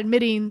still not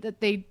admitting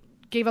that they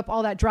gave up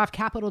all that draft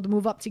capital to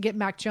move up to get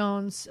Mac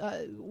Jones,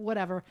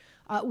 whatever.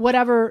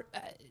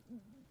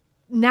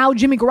 Now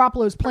Jimmy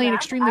Garoppolo is playing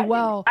extremely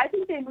well. I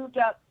think they moved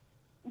up.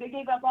 They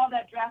gave up all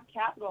that draft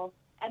capital.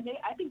 And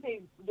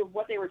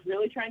what they were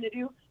really trying to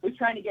do was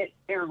trying to get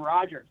Aaron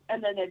Rodgers,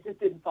 and then it just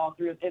didn't fall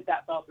through. If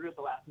that fell through at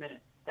the last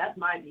minute, that's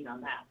my view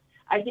on that.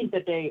 I think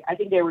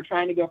they were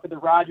trying to go for the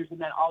Rodgers,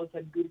 and then all of a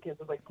sudden Gutekunst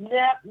was like, "Nope,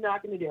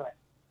 not going to do it."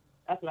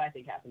 That's what I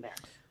think happened there.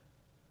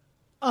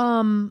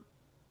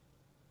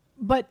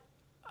 But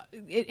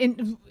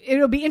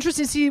it'll be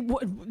interesting to see.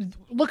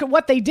 Look at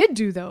what they did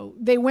do, though.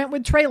 They went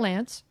with Trey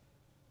Lance.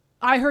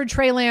 I heard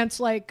Trey Lance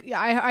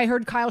I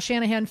heard Kyle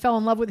Shanahan fell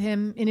in love with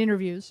him in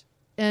interviews.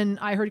 And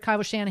I heard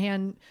Kyle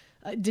Shanahan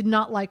did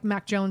not like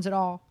Mac Jones at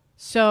all.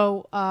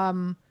 So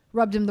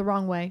rubbed him the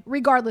wrong way.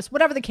 Regardless,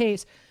 whatever the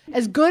case,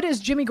 as good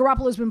as Jimmy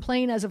Garoppolo has been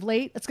playing as of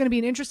late, it's going to be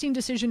an interesting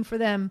decision for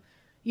them.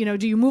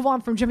 Do you move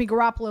on from Jimmy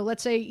Garoppolo?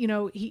 Let's say,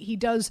 he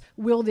does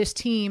will this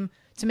team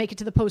to make it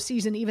to the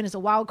postseason, even as a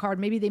wild card.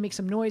 Maybe they make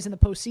some noise in the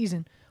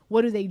postseason.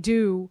 What do they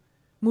do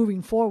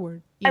moving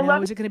forward?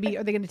 Is it going to be,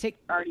 are they going to take?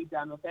 Already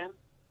done with him.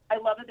 I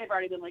love that they've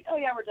already been like, oh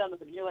yeah, we're done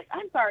with him. You're like,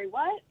 I'm sorry,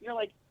 what? You're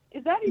like,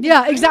 is that even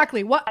yeah, true?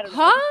 exactly. What?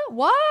 Huh?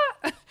 What?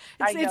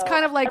 It's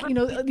kind of like,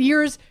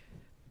 years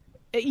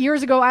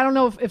ago, I don't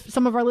know if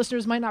some of our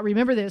listeners might not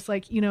remember this,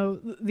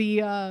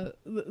 the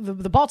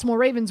Baltimore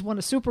Ravens won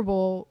a Super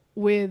Bowl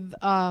with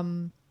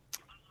why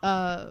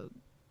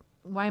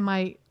am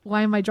I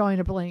drawing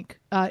a blank?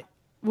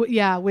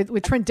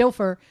 With Trent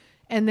Dilfer,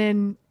 and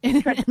then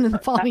the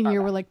following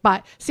year we're like,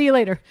 bye. See you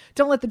later.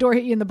 Don't let the door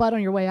hit you in the butt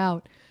on your way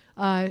out.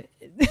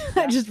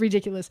 Just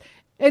ridiculous.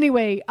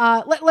 Anyway,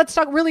 let's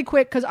talk really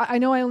quick because I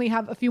know I only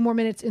have a few more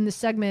minutes in this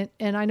segment,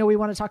 and I know we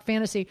want to talk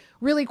fantasy.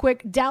 Really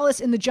quick,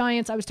 Dallas and the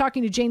Giants. I was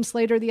talking to Jane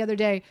Slater the other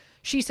day.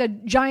 She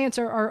said Giants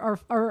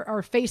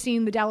are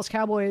facing the Dallas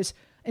Cowboys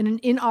in an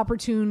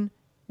inopportune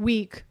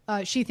week.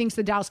 She thinks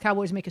the Dallas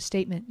Cowboys make a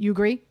statement. You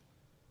agree?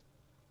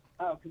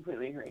 Oh,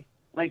 completely agree.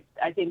 Like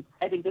I think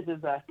this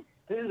is a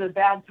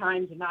bad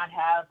time to not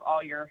have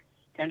all your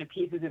kind of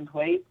pieces in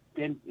place.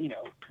 And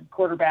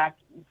quarterback,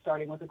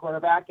 starting with the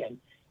quarterback, and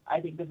I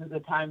think this is a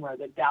time where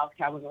the Dallas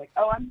Cowboys are like,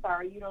 oh, I'm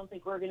sorry, you don't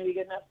think we're going to be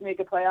good enough to make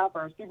a playoff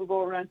or a Super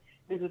Bowl run?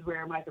 This is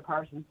where Micah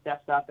Parsons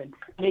steps up and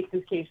makes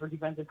his case for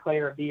Defensive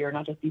Player of the Year,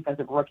 not just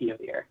Defensive Rookie of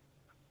the Year.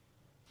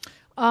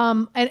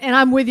 And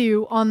I'm with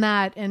you on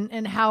that,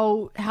 and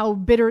how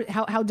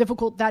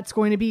difficult that's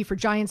going to be for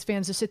Giants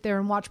fans to sit there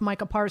and watch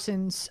Micah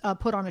Parsons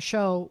put on a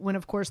show when,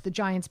 of course, the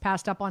Giants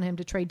passed up on him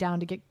to trade down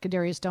to get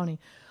Kadarius Toney.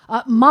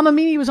 Mama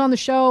Mimi was on the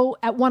show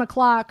at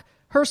 1:00.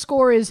 Her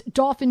score is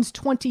Dolphins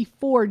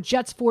 24,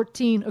 Jets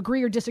 14.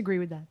 Agree or disagree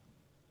with that?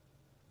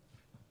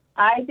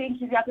 I think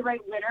she's got the right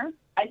winner.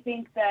 I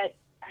think that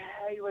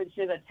which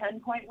is a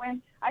 10-point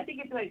win. I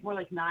think it's more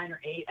like 9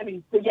 or 8. I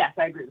mean, so yes,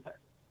 I agree with her.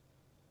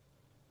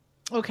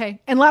 Okay.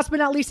 And last but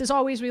not least, as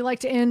always, we like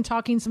to end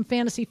talking some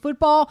fantasy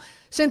football.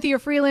 Cynthia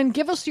Freeland,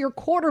 give us your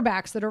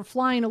quarterbacks that are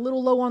flying a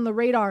little low on the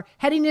radar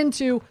heading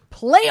into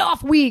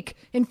playoff week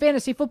in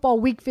fantasy football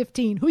week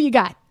 15. Who you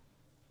got?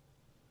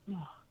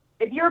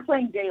 If you're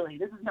playing daily,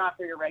 this is not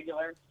for your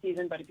regular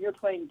season, but if you're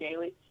playing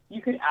daily,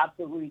 you could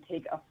absolutely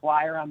take a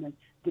flyer on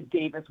the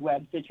Davis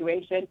Webb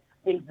situation.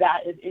 I think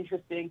that is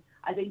interesting.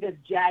 I think this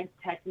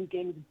Jags-Texans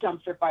game is a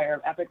dumpster fire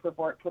of epic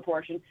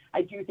proportion.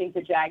 I do think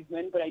the Jags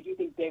win, but I do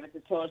think Davis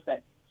has told us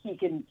that he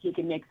can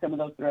make some of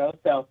those throws.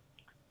 So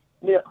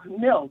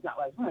Mills, not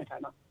Webb. What am I talking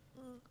about?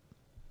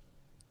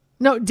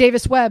 No,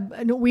 Davis Webb.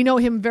 We know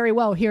him very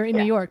well here in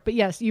New York. But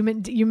yes, you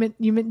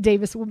meant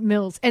Davis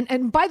Mills.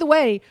 And by the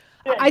way,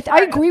 I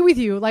agree with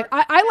you. Like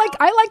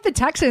I like the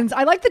Texans.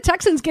 I like the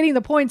Texans getting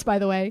the points. By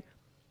the way,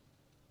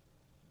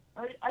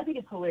 I think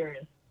it's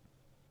hilarious.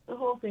 The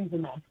whole thing's a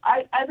mess.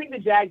 I think the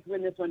Jags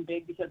win this one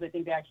big because I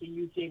think they actually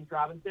use James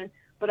Robinson,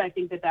 but I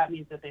think that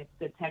means that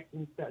the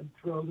Texans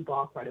throw the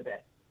ball quite a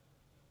bit.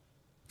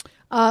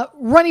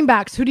 Running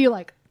backs, who do you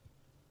like?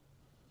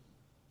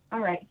 All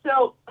right,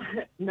 so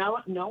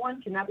no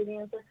one, can that be the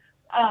answer?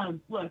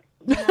 Look,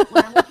 when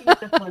I'm looking at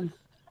this one,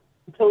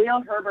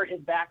 Khalil Herbert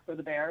is back for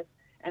the Bears,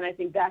 and I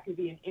think that could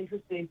be an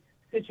interesting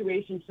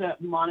situation to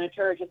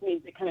monitor. It just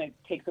means it kind of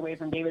takes away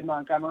from David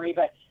Montgomery,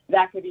 but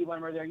that could be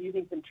one where they're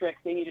using some tricks.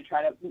 They need to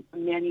try to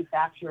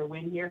manufacture a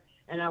win here,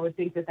 and I would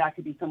think that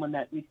could be someone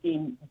that we've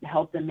seen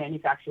help them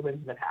manufacture wins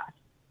in the past.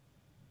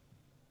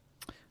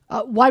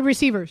 Wide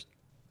receivers.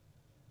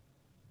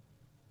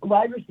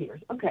 Wide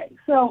receivers. Okay,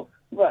 so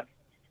look,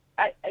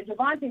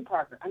 Devontae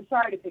Parker. I'm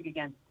sorry to pick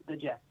against the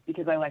Jets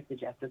because I like the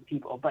Jets as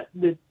people, but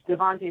this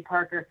Devontae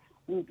Parker,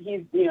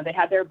 they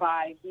had their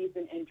bye. He's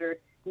been injured.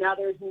 Now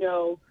there's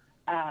no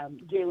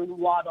Jalen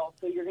Waddle,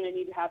 so you're going to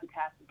need to have the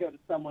pass to go to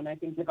someone. I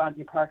think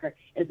Devontae Parker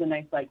is a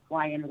nice,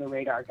 fly under the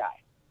radar guy.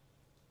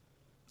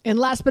 And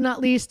last but not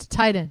least,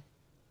 tight end.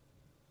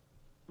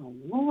 Oh,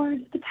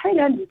 Lord. The tight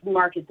end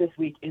market this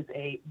week is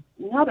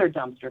another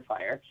dumpster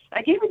fire.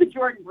 I gave you the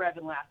Jordan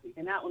Brevin last week,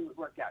 and that one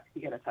worked out because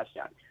he got a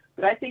touchdown.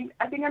 But I think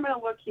I'm going to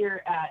look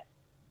here at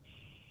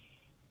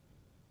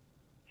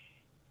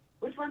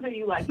which ones are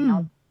you liking?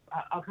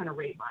 I'll kind of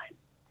rate mine.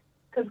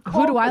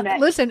 Who do I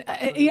listen?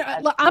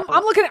 I'm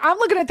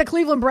looking at the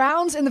Cleveland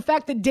Browns and the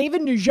fact that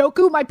David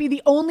Njoku might be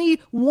the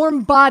only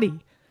warm body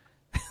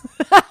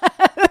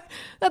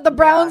that the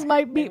Browns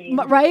might be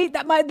right.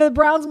 The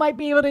Browns might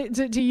be able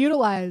to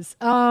utilize.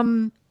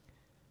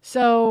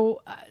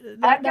 So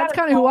that's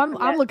kind of who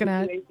I'm looking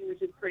at.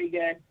 Which is pretty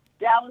good.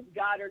 Dallas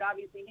Goedert,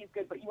 obviously he's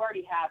good, but you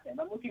already have him.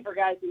 I'm looking for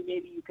guys who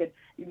maybe you could,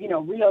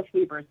 real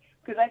sleepers,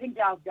 because I think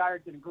Dallas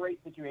Goedert's in a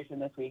great situation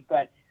this week,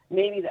 but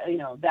maybe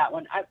that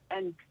one.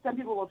 And some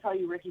people will tell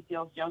you Ricky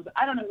Seals-Jones.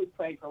 I don't know who's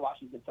playing for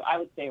Washington, so I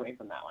would stay away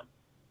from that one.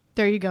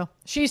 There you go.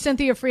 She's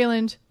Cynthia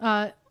Freeland.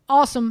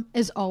 Awesome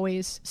as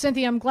always,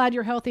 Cynthia. I'm glad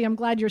you're healthy. I'm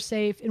glad you're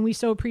safe, and we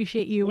so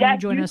appreciate you when you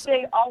join us.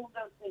 Say all of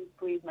those things,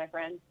 please, my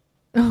friend.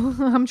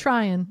 I'm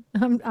trying.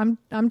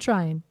 I'm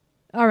trying.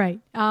 All right.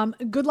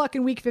 Good luck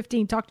in week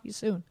 15. Talk to you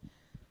soon.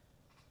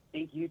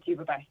 Thank you too.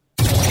 Bye-bye.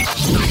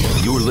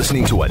 You're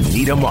listening to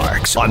Anita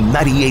Marks on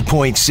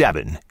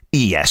 98.7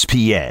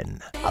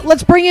 ESPN.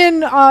 Let's bring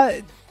in,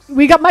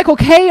 we got Michael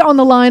Kay on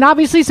the line.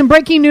 Obviously some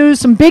breaking news,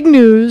 some big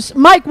news.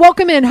 Mike,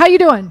 welcome in. How you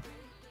doing?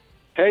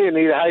 Hey,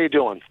 Anita. How you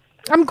doing?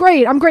 I'm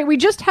great. We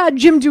just had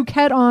Jim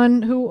Duquette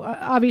on, who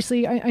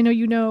obviously I know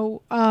you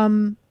know,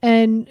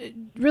 and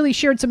really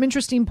shared some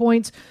interesting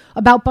points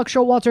about Buck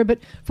Showalter. But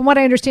from what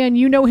I understand,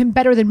 you know him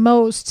better than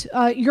most.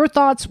 Your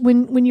thoughts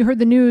when you heard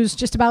the news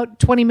just about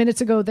 20 minutes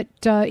ago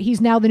that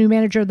he's now the new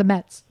manager of the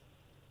Mets?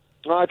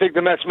 Well, I think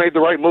the Mets made the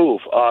right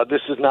move.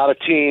 This is not a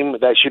team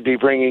that should be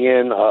bringing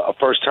in a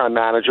first-time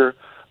manager.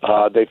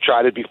 They've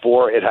tried it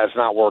before. It has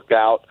not worked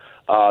out.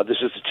 This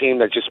is a team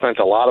that just spent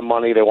a lot of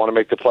money. They want to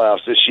make the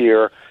playoffs this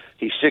year.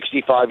 He's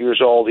 65 years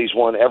old. He's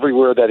won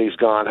everywhere that he's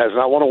gone, has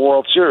not won a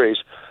World Series,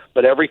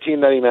 but every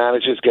team that he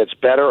manages gets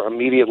better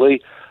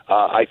immediately.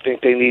 I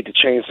think they need to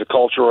change the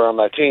culture around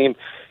that team.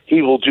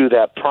 He will do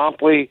that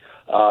promptly.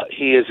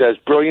 He is as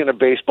brilliant a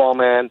baseball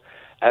man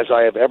as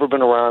I have ever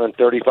been around in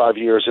 35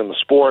 years in the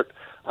sport.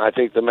 I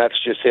think the Mets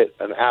just hit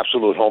an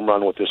absolute home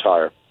run with this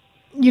hire.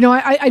 You know,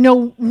 I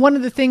know one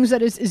of the things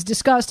that is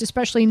discussed,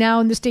 especially now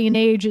in this day and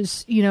age,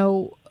 is, you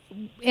know,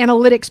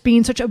 analytics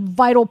being such a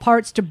vital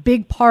part, such a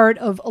big part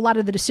of a lot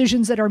of the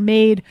decisions that are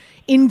made,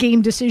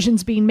 in-game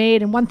decisions being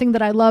made. And one thing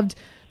that I loved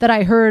that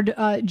I heard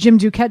Jim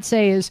Duquette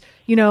say is,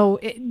 you know,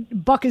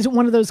 Buck isn't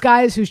one of those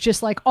guys who's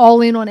just like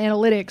all in on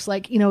analytics.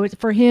 Like, you know,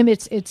 for him,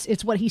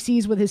 it's what he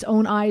sees with his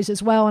own eyes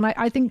as well. And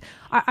I think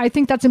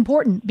that's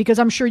important, because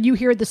I'm sure you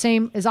hear it the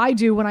same as I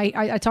do when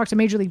I talk to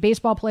Major League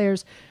Baseball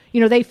players. You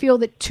know, they feel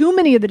that too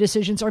many of the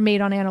decisions are made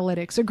on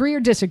analytics. Agree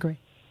or disagree?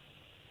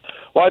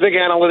 Well, I think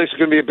analytics is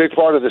going to be a big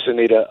part of this,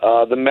 Anita.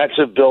 The Mets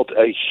have built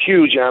a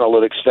huge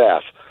analytics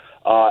staff.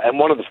 And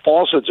one of the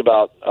falsehoods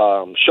about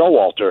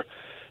Showalter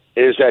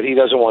is that he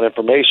doesn't want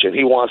information.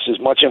 He wants as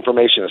much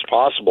information as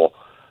possible.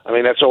 I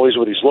mean, that's always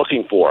what he's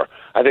looking for.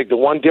 I think the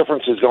one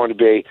difference is going to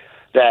be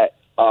that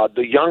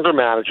the younger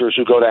managers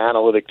who go to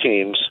analytic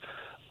teams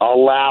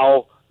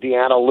allow the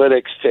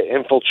analytics to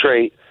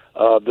infiltrate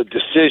the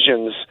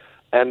decisions,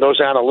 and those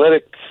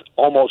analytics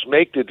almost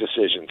make the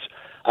decisions.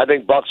 I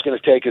think Buck's going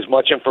to take as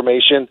much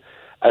information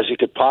as he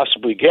could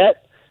possibly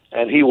get,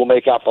 and he will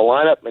make out the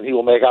lineup, and he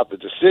will make out the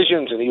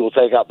decisions, and he will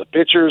take out the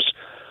pitchers.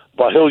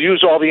 But he'll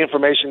use all the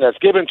information that's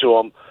given to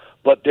him,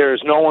 but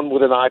there's no one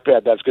with an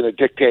iPad that's going to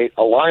dictate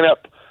a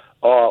lineup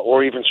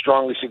or even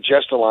strongly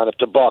suggest a lineup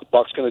to Buck.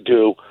 Buck's going to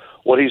do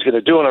what he's going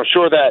to do, and I'm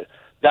sure that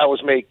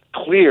was made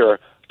clear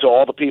to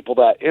all the people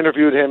that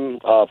interviewed him,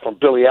 from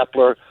Billy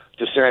Epler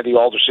to Sandy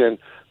Alderson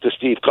to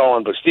Steve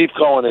Cohen. But Steve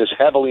Cohen is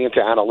heavily into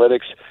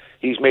analytics.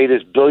 He's made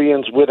his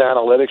billions with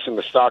analytics in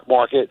the stock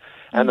market,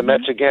 and the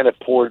Mets, again, have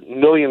poured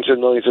millions and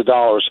millions of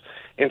dollars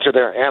into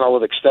their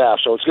analytics staff.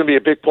 So it's going to be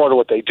a big part of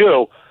what they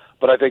do.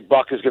 But I think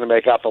Buck is going to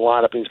make out the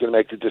lineup, and he's going to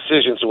make the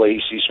decisions the way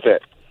he sees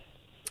fit.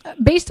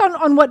 Based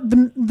on what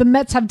the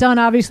Mets have done,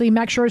 obviously,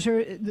 Max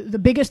Scherzer, the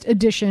biggest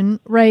addition,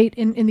 right,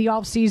 in the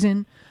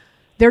offseason.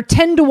 They're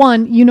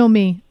 10-1. You know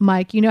me,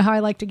 Mike. You know how I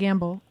like to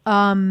gamble.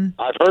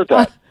 I've heard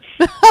that.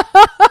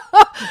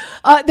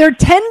 They're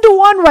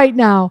 10-1 right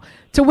now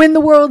to win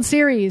the World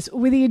Series.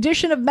 With the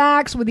addition of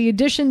Max, with the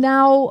addition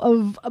now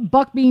of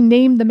Buck being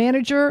named the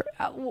manager,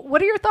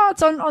 what are your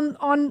thoughts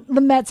on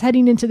the Mets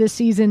heading into this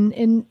season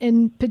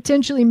and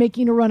potentially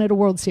making a run at a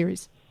World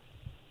Series?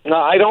 No,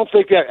 I don't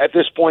think that at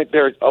this point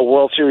they're a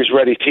World Series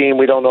ready team.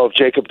 We don't know if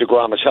Jacob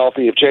deGrom is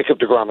healthy. If Jacob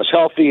deGrom is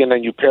healthy and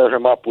then you pair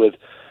him up with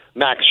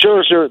Max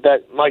Scherzer,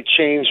 that might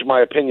change my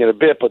opinion a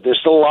bit, but there's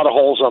still a lot of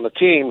holes on the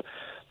team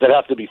that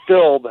have to be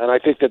filled, and I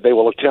think that they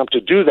will attempt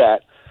to do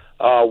that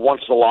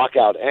once the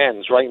lockout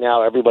ends. Right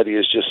now, everybody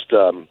is just,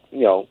 in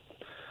a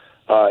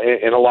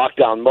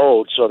lockdown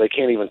mode, so they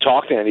can't even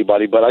talk to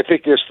anybody. But I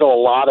think there's still a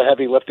lot of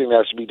heavy lifting that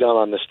has to be done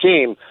on this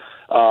team.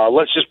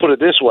 Let's just put it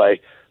this way.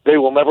 They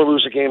will never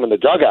lose a game in the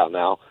dugout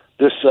now.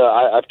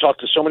 I've talked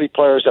to so many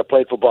players that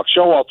played for Buck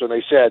Showalter, and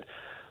they said,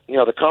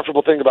 the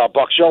comfortable thing about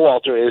Buck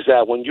Showalter is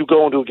that when you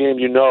go into a game,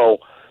 you know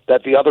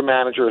that the other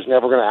manager is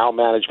never going to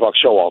outmanage Buck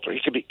Showalter.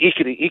 He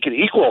could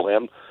equal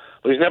him,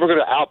 but he's never going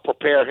to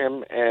out-prepare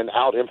him and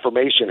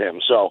out-information him.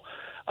 So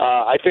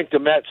I think the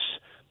Mets,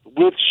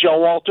 with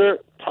Showalter,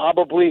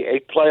 probably a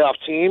playoff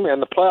team,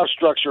 and the playoff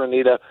structure,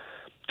 Anita,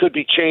 could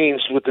be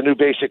changed with the new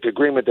basic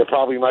agreement. There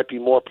probably might be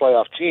more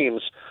playoff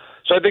teams.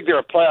 So I think they're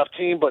a playoff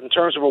team, but in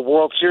terms of a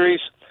World Series,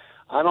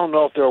 I don't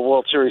know if they're a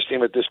World Series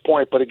team at this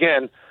point. But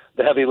again,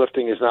 the heavy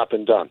lifting has not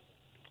been done.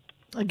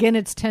 Again,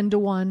 it's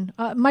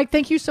 10-1. Mike,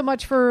 thank you so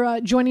much for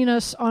joining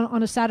us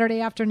on a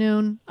Saturday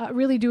afternoon. I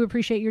really do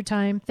appreciate your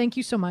time. Thank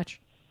you so much.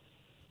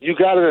 You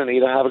got it,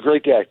 Anita. Have a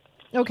great day.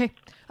 Okay.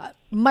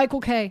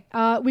 Michael Kay.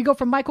 We go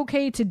from Michael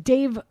Kay to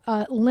David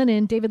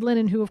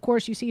Lennon, who, of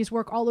course, you see his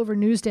work all over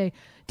Newsday.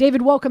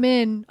 David, welcome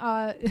in.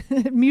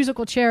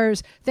 Musical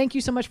chairs. Thank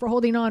you so much for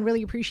holding on.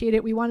 Really appreciate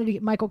it. We wanted to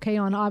get Michael Kay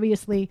on,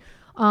 obviously.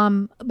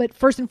 But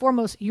first and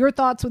foremost, your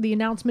thoughts with the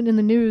announcement in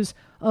the news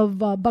of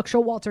Buck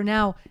Showalter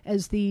now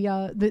as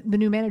the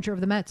new manager of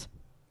the Mets.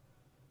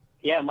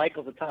 Yeah,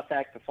 Michael's a tough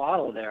act to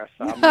follow there,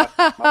 so I'm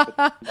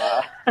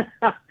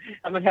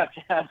going to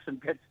have some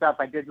good stuff.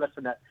 I did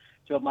listen to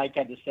what Mike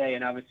had to say,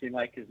 and obviously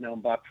Mike has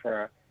known Buck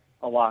for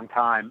a long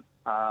time,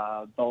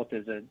 both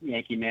as a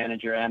Yankee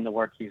manager and the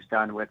work he's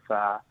done with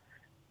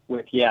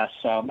Yes.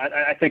 So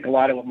I think a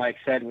lot of what Mike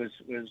said was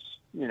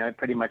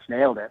pretty much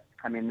nailed it.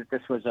 I mean,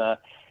 this was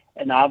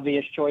an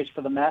obvious choice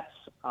for the Mets.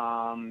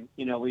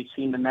 We've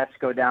seen the Mets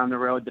go down the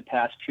road the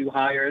past two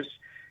hires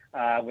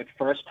with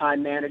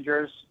first-time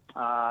managers.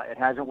 It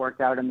hasn't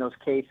worked out in those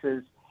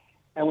cases.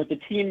 And with the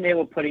team they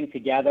were putting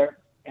together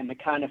and the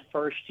kind of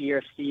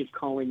first-year Steve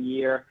Cohen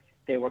year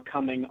they were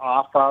coming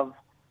off of,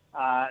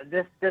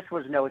 this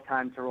was no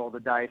time to roll the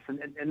dice.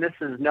 And this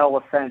is no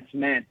offense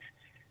meant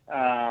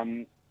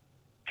to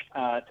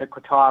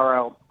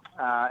Quattaro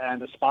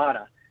and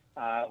Espada,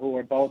 who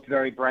were both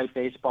very bright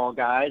baseball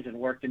guys and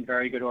worked in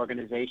very good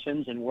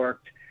organizations and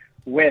worked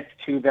with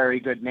two very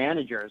good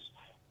managers.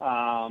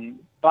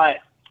 But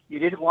you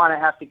didn't want to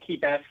have to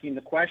keep asking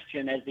the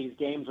question as these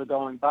games were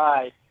going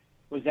by,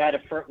 was that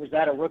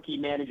a rookie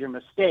manager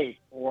mistake,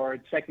 or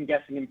second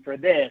guessing him for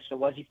this, or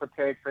was he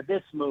prepared for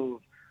this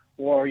move,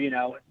 or,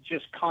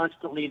 just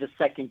constantly the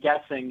second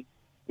guessing.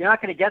 You're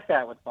not going to get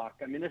that with Buck.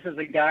 I mean, this is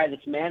a guy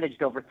that's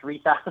managed over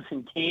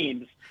 3,000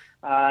 games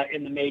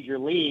in the major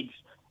leagues.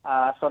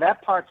 So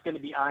that part's going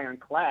to be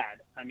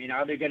ironclad. I mean,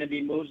 are there going to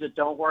be moves that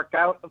don't work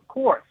out? Of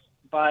course.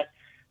 But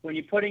when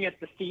you're putting at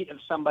the feet of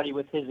somebody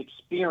with his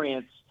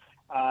experience,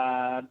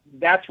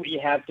 that's what you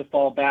have to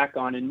fall back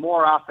on. And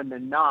more often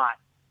than not,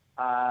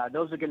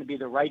 those are going to be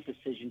the right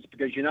decisions,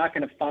 because you're not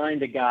going to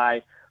find a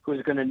guy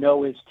who's going to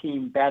know his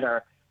team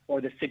better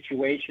or the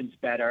situations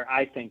better,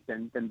 I think,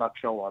 than Buck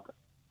Showalter.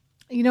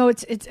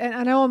 It's.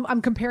 I know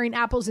I'm comparing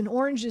apples and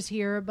oranges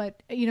here,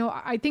 but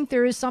I think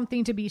there is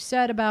something to be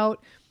said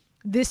about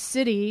this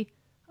city,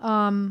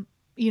 and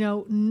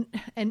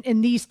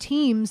these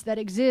teams that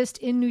exist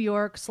in New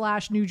York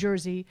 / New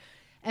Jersey,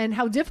 and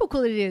how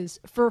difficult it is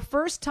for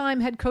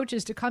first-time head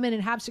coaches to come in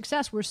and have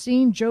success. We're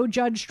seeing Joe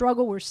Judge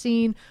struggle. We're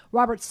seeing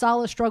Robert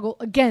Saleh struggle.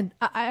 Again,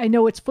 I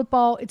know it's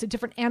football. It's a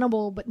different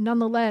animal, but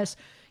nonetheless,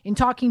 in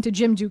talking to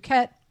Jim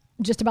Duquette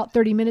just about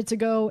 30 minutes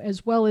ago,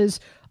 as well as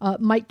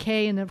Mike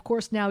Kay, and of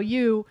course now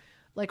you,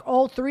 like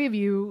all three of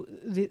you,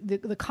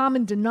 the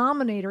common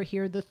denominator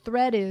here, the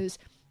thread is,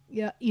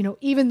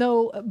 even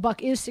though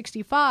Buck is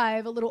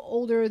 65, a little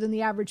older than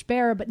the average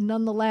Bear, but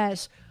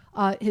nonetheless,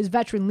 his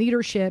veteran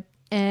leadership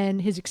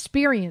and his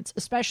experience,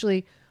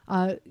 especially,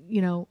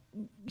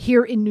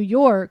 here in New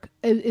York,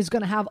 is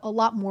going to have a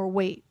lot more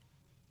weight.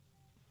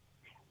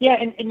 Yeah,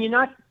 and you're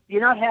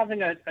not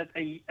having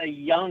a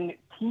young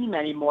team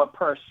anymore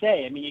per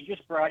se. I mean, you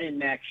just brought in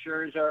Max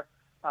Scherzer.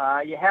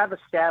 You have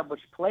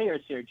established players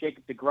here.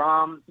 Jacob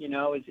deGrom,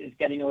 is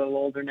getting a little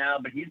older now,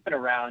 but he's been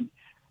around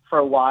for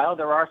a while.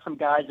 There are some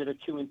guys that are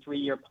 2- and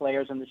 3-year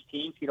players on this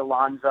team. Pete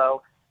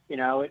Alonso,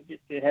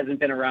 it hasn't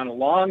been around a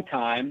long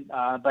time,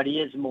 but he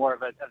is more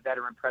of a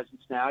veteran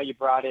presence now. You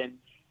brought in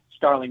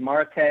Starling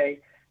Marte.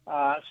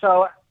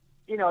 So,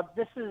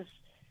 this is,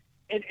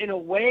 in a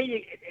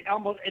way,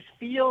 it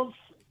feels,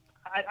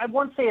 I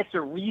won't say it's a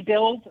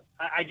rebuild.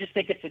 I just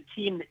think it's a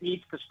team that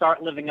needs to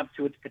start living up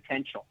to its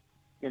potential,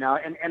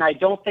 and I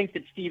don't think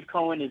that Steve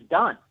Cohen is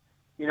done.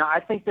 I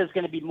think there's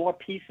going to be more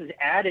pieces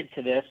added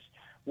to this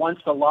once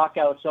the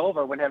lockout's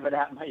over, whenever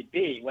that might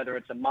be, whether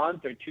it's a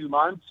month or 2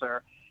 months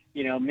or,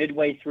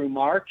 midway through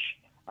March.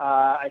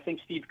 I think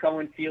Steve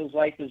Cohen feels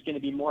like there's going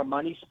to be more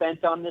money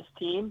spent on this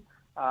team,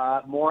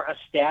 more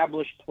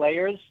established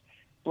players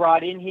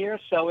brought in here.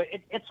 So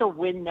it's a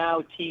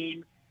win-now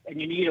team,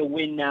 and you need a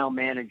win-now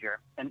manager.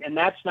 And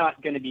that's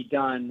not going to be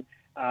done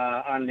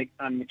on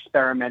an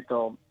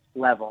experimental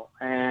level.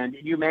 And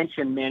you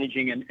mentioned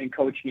managing and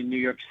coaching in New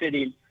York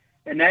City,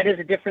 and that is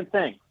a different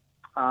thing.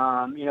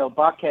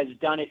 Buck has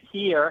done it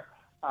here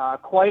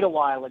quite a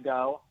while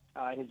ago.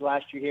 His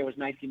last year here was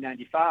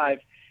 1995.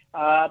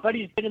 But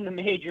he's been in the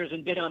majors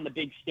and been on the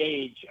big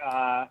stage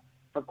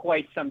for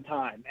quite some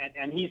time.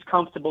 And he's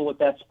comfortable with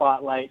that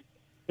spotlight.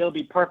 He'll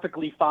be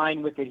perfectly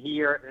fine with it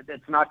here.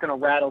 It's not going to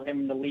rattle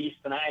him in the least.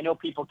 And I know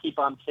people keep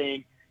on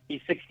saying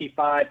he's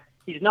 65.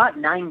 He's not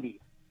 90.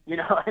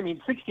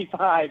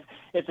 65,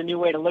 it's a new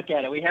way to look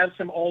at it. We have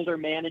some older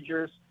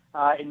managers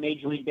in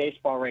Major League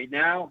Baseball right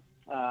now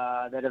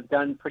that have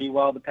done pretty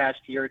well the past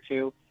year or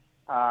two.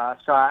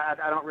 So I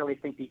don't really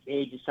think the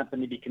age is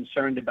something to be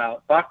concerned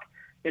about. Buck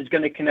is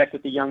going to connect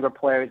with the younger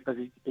players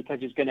because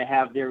he's going to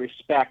have their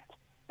respect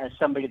as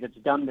somebody that's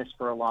done this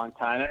for a long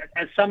time.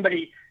 As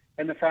somebody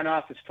in the front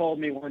office told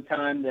me one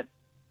time that,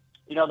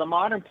 the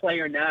modern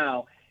player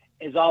now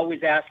is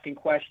always asking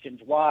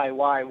questions. Why?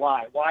 Why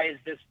is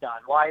this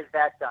done? Why is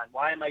that done?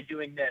 Why am I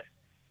doing this?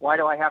 Why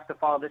do I have to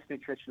follow this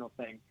nutritional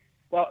thing?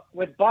 Well,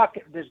 with Buck,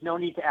 there's no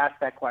need to ask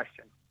that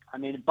question. I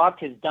mean, Buck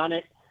has done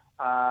it.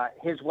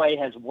 His way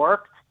has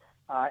worked.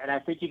 And I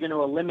think you're going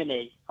to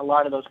eliminate a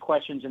lot of those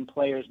questions in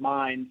players'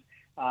 minds.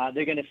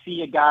 They're going to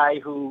see a guy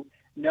who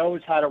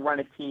knows how to run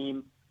a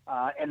team,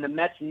 and the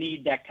Mets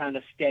need that kind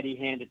of steady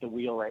hand at the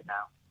wheel right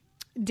now.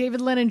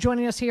 David Lennon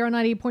joining us here on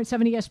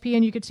 98.7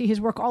 ESPN. You could see his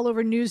work all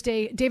over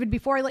Newsday. David,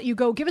 before I let you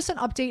go, give us an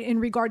update in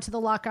regard to the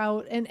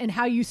lockout and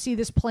how you see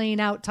this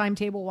playing out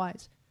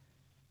timetable-wise.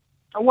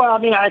 Well,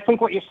 I think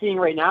what you're seeing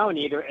right now,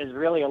 Anita, is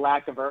really a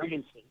lack of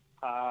urgency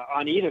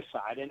on either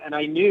side. And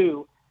I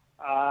knew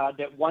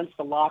that once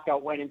the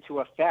lockout went into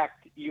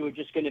effect, you were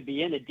just going to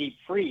be in a deep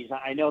freeze.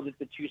 I know that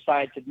the two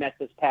sides had met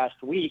this past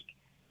week.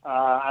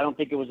 I don't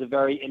think it was a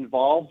very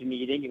involved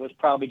meeting. It was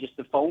probably just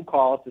a phone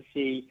call to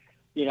see,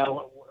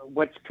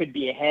 what could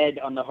be ahead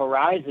on the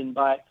horizon.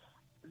 But,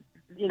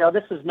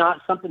 this is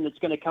not something that's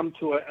going to come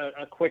to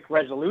a quick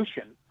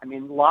resolution.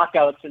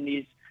 Lockouts and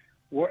these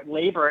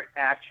labor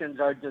actions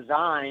are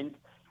designed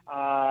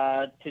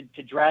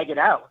to drag it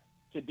out,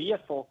 to be a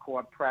full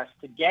court press,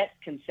 to get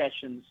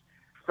concessions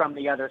from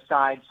the other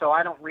side. So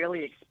I don't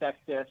really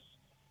expect this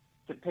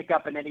to pick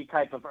up in any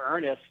type of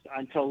earnest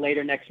until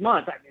later next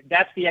month. I mean,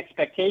 that's the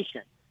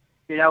expectation.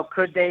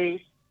 Could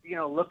they,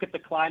 look at the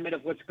climate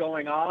of what's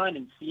going on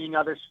and seeing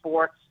other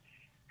sports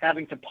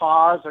having to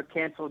pause or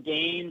cancel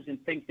games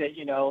and think that,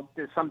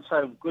 there's some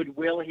sort of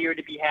goodwill here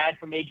to be had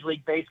for Major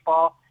League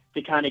Baseball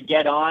to kind of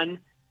get on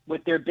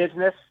with their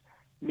business?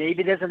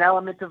 Maybe there's an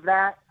element of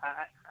that.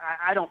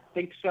 I don't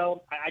think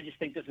so. I just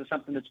think this is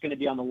something that's going to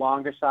be on the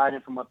longer side.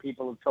 And from what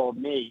people have told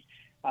me,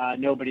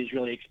 nobody's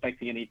really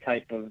expecting any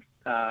type of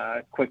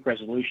quick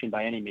resolution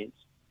by any means.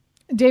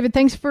 David,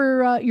 thanks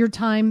for your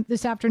time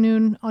this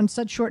afternoon on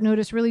such short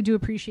notice. Really do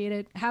appreciate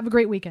it. Have a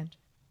great weekend.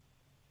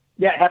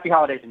 Yeah, happy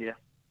holidays, Anita.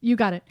 You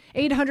got it.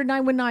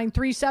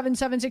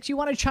 800-919-3776. You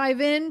want to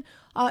chime in,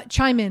 on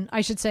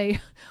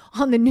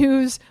the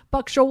news.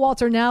 Buck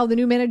Showalter now, the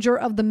new manager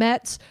of the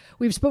Mets.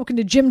 We've spoken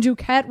to Jim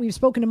Duquette. We've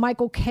spoken to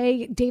Michael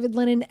Kay, David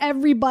Lennon,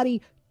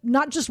 everybody,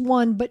 not just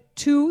one, but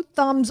 2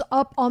 thumbs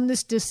up on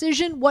this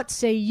decision. What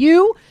say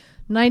you?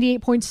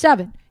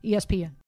 98.7 ESPN.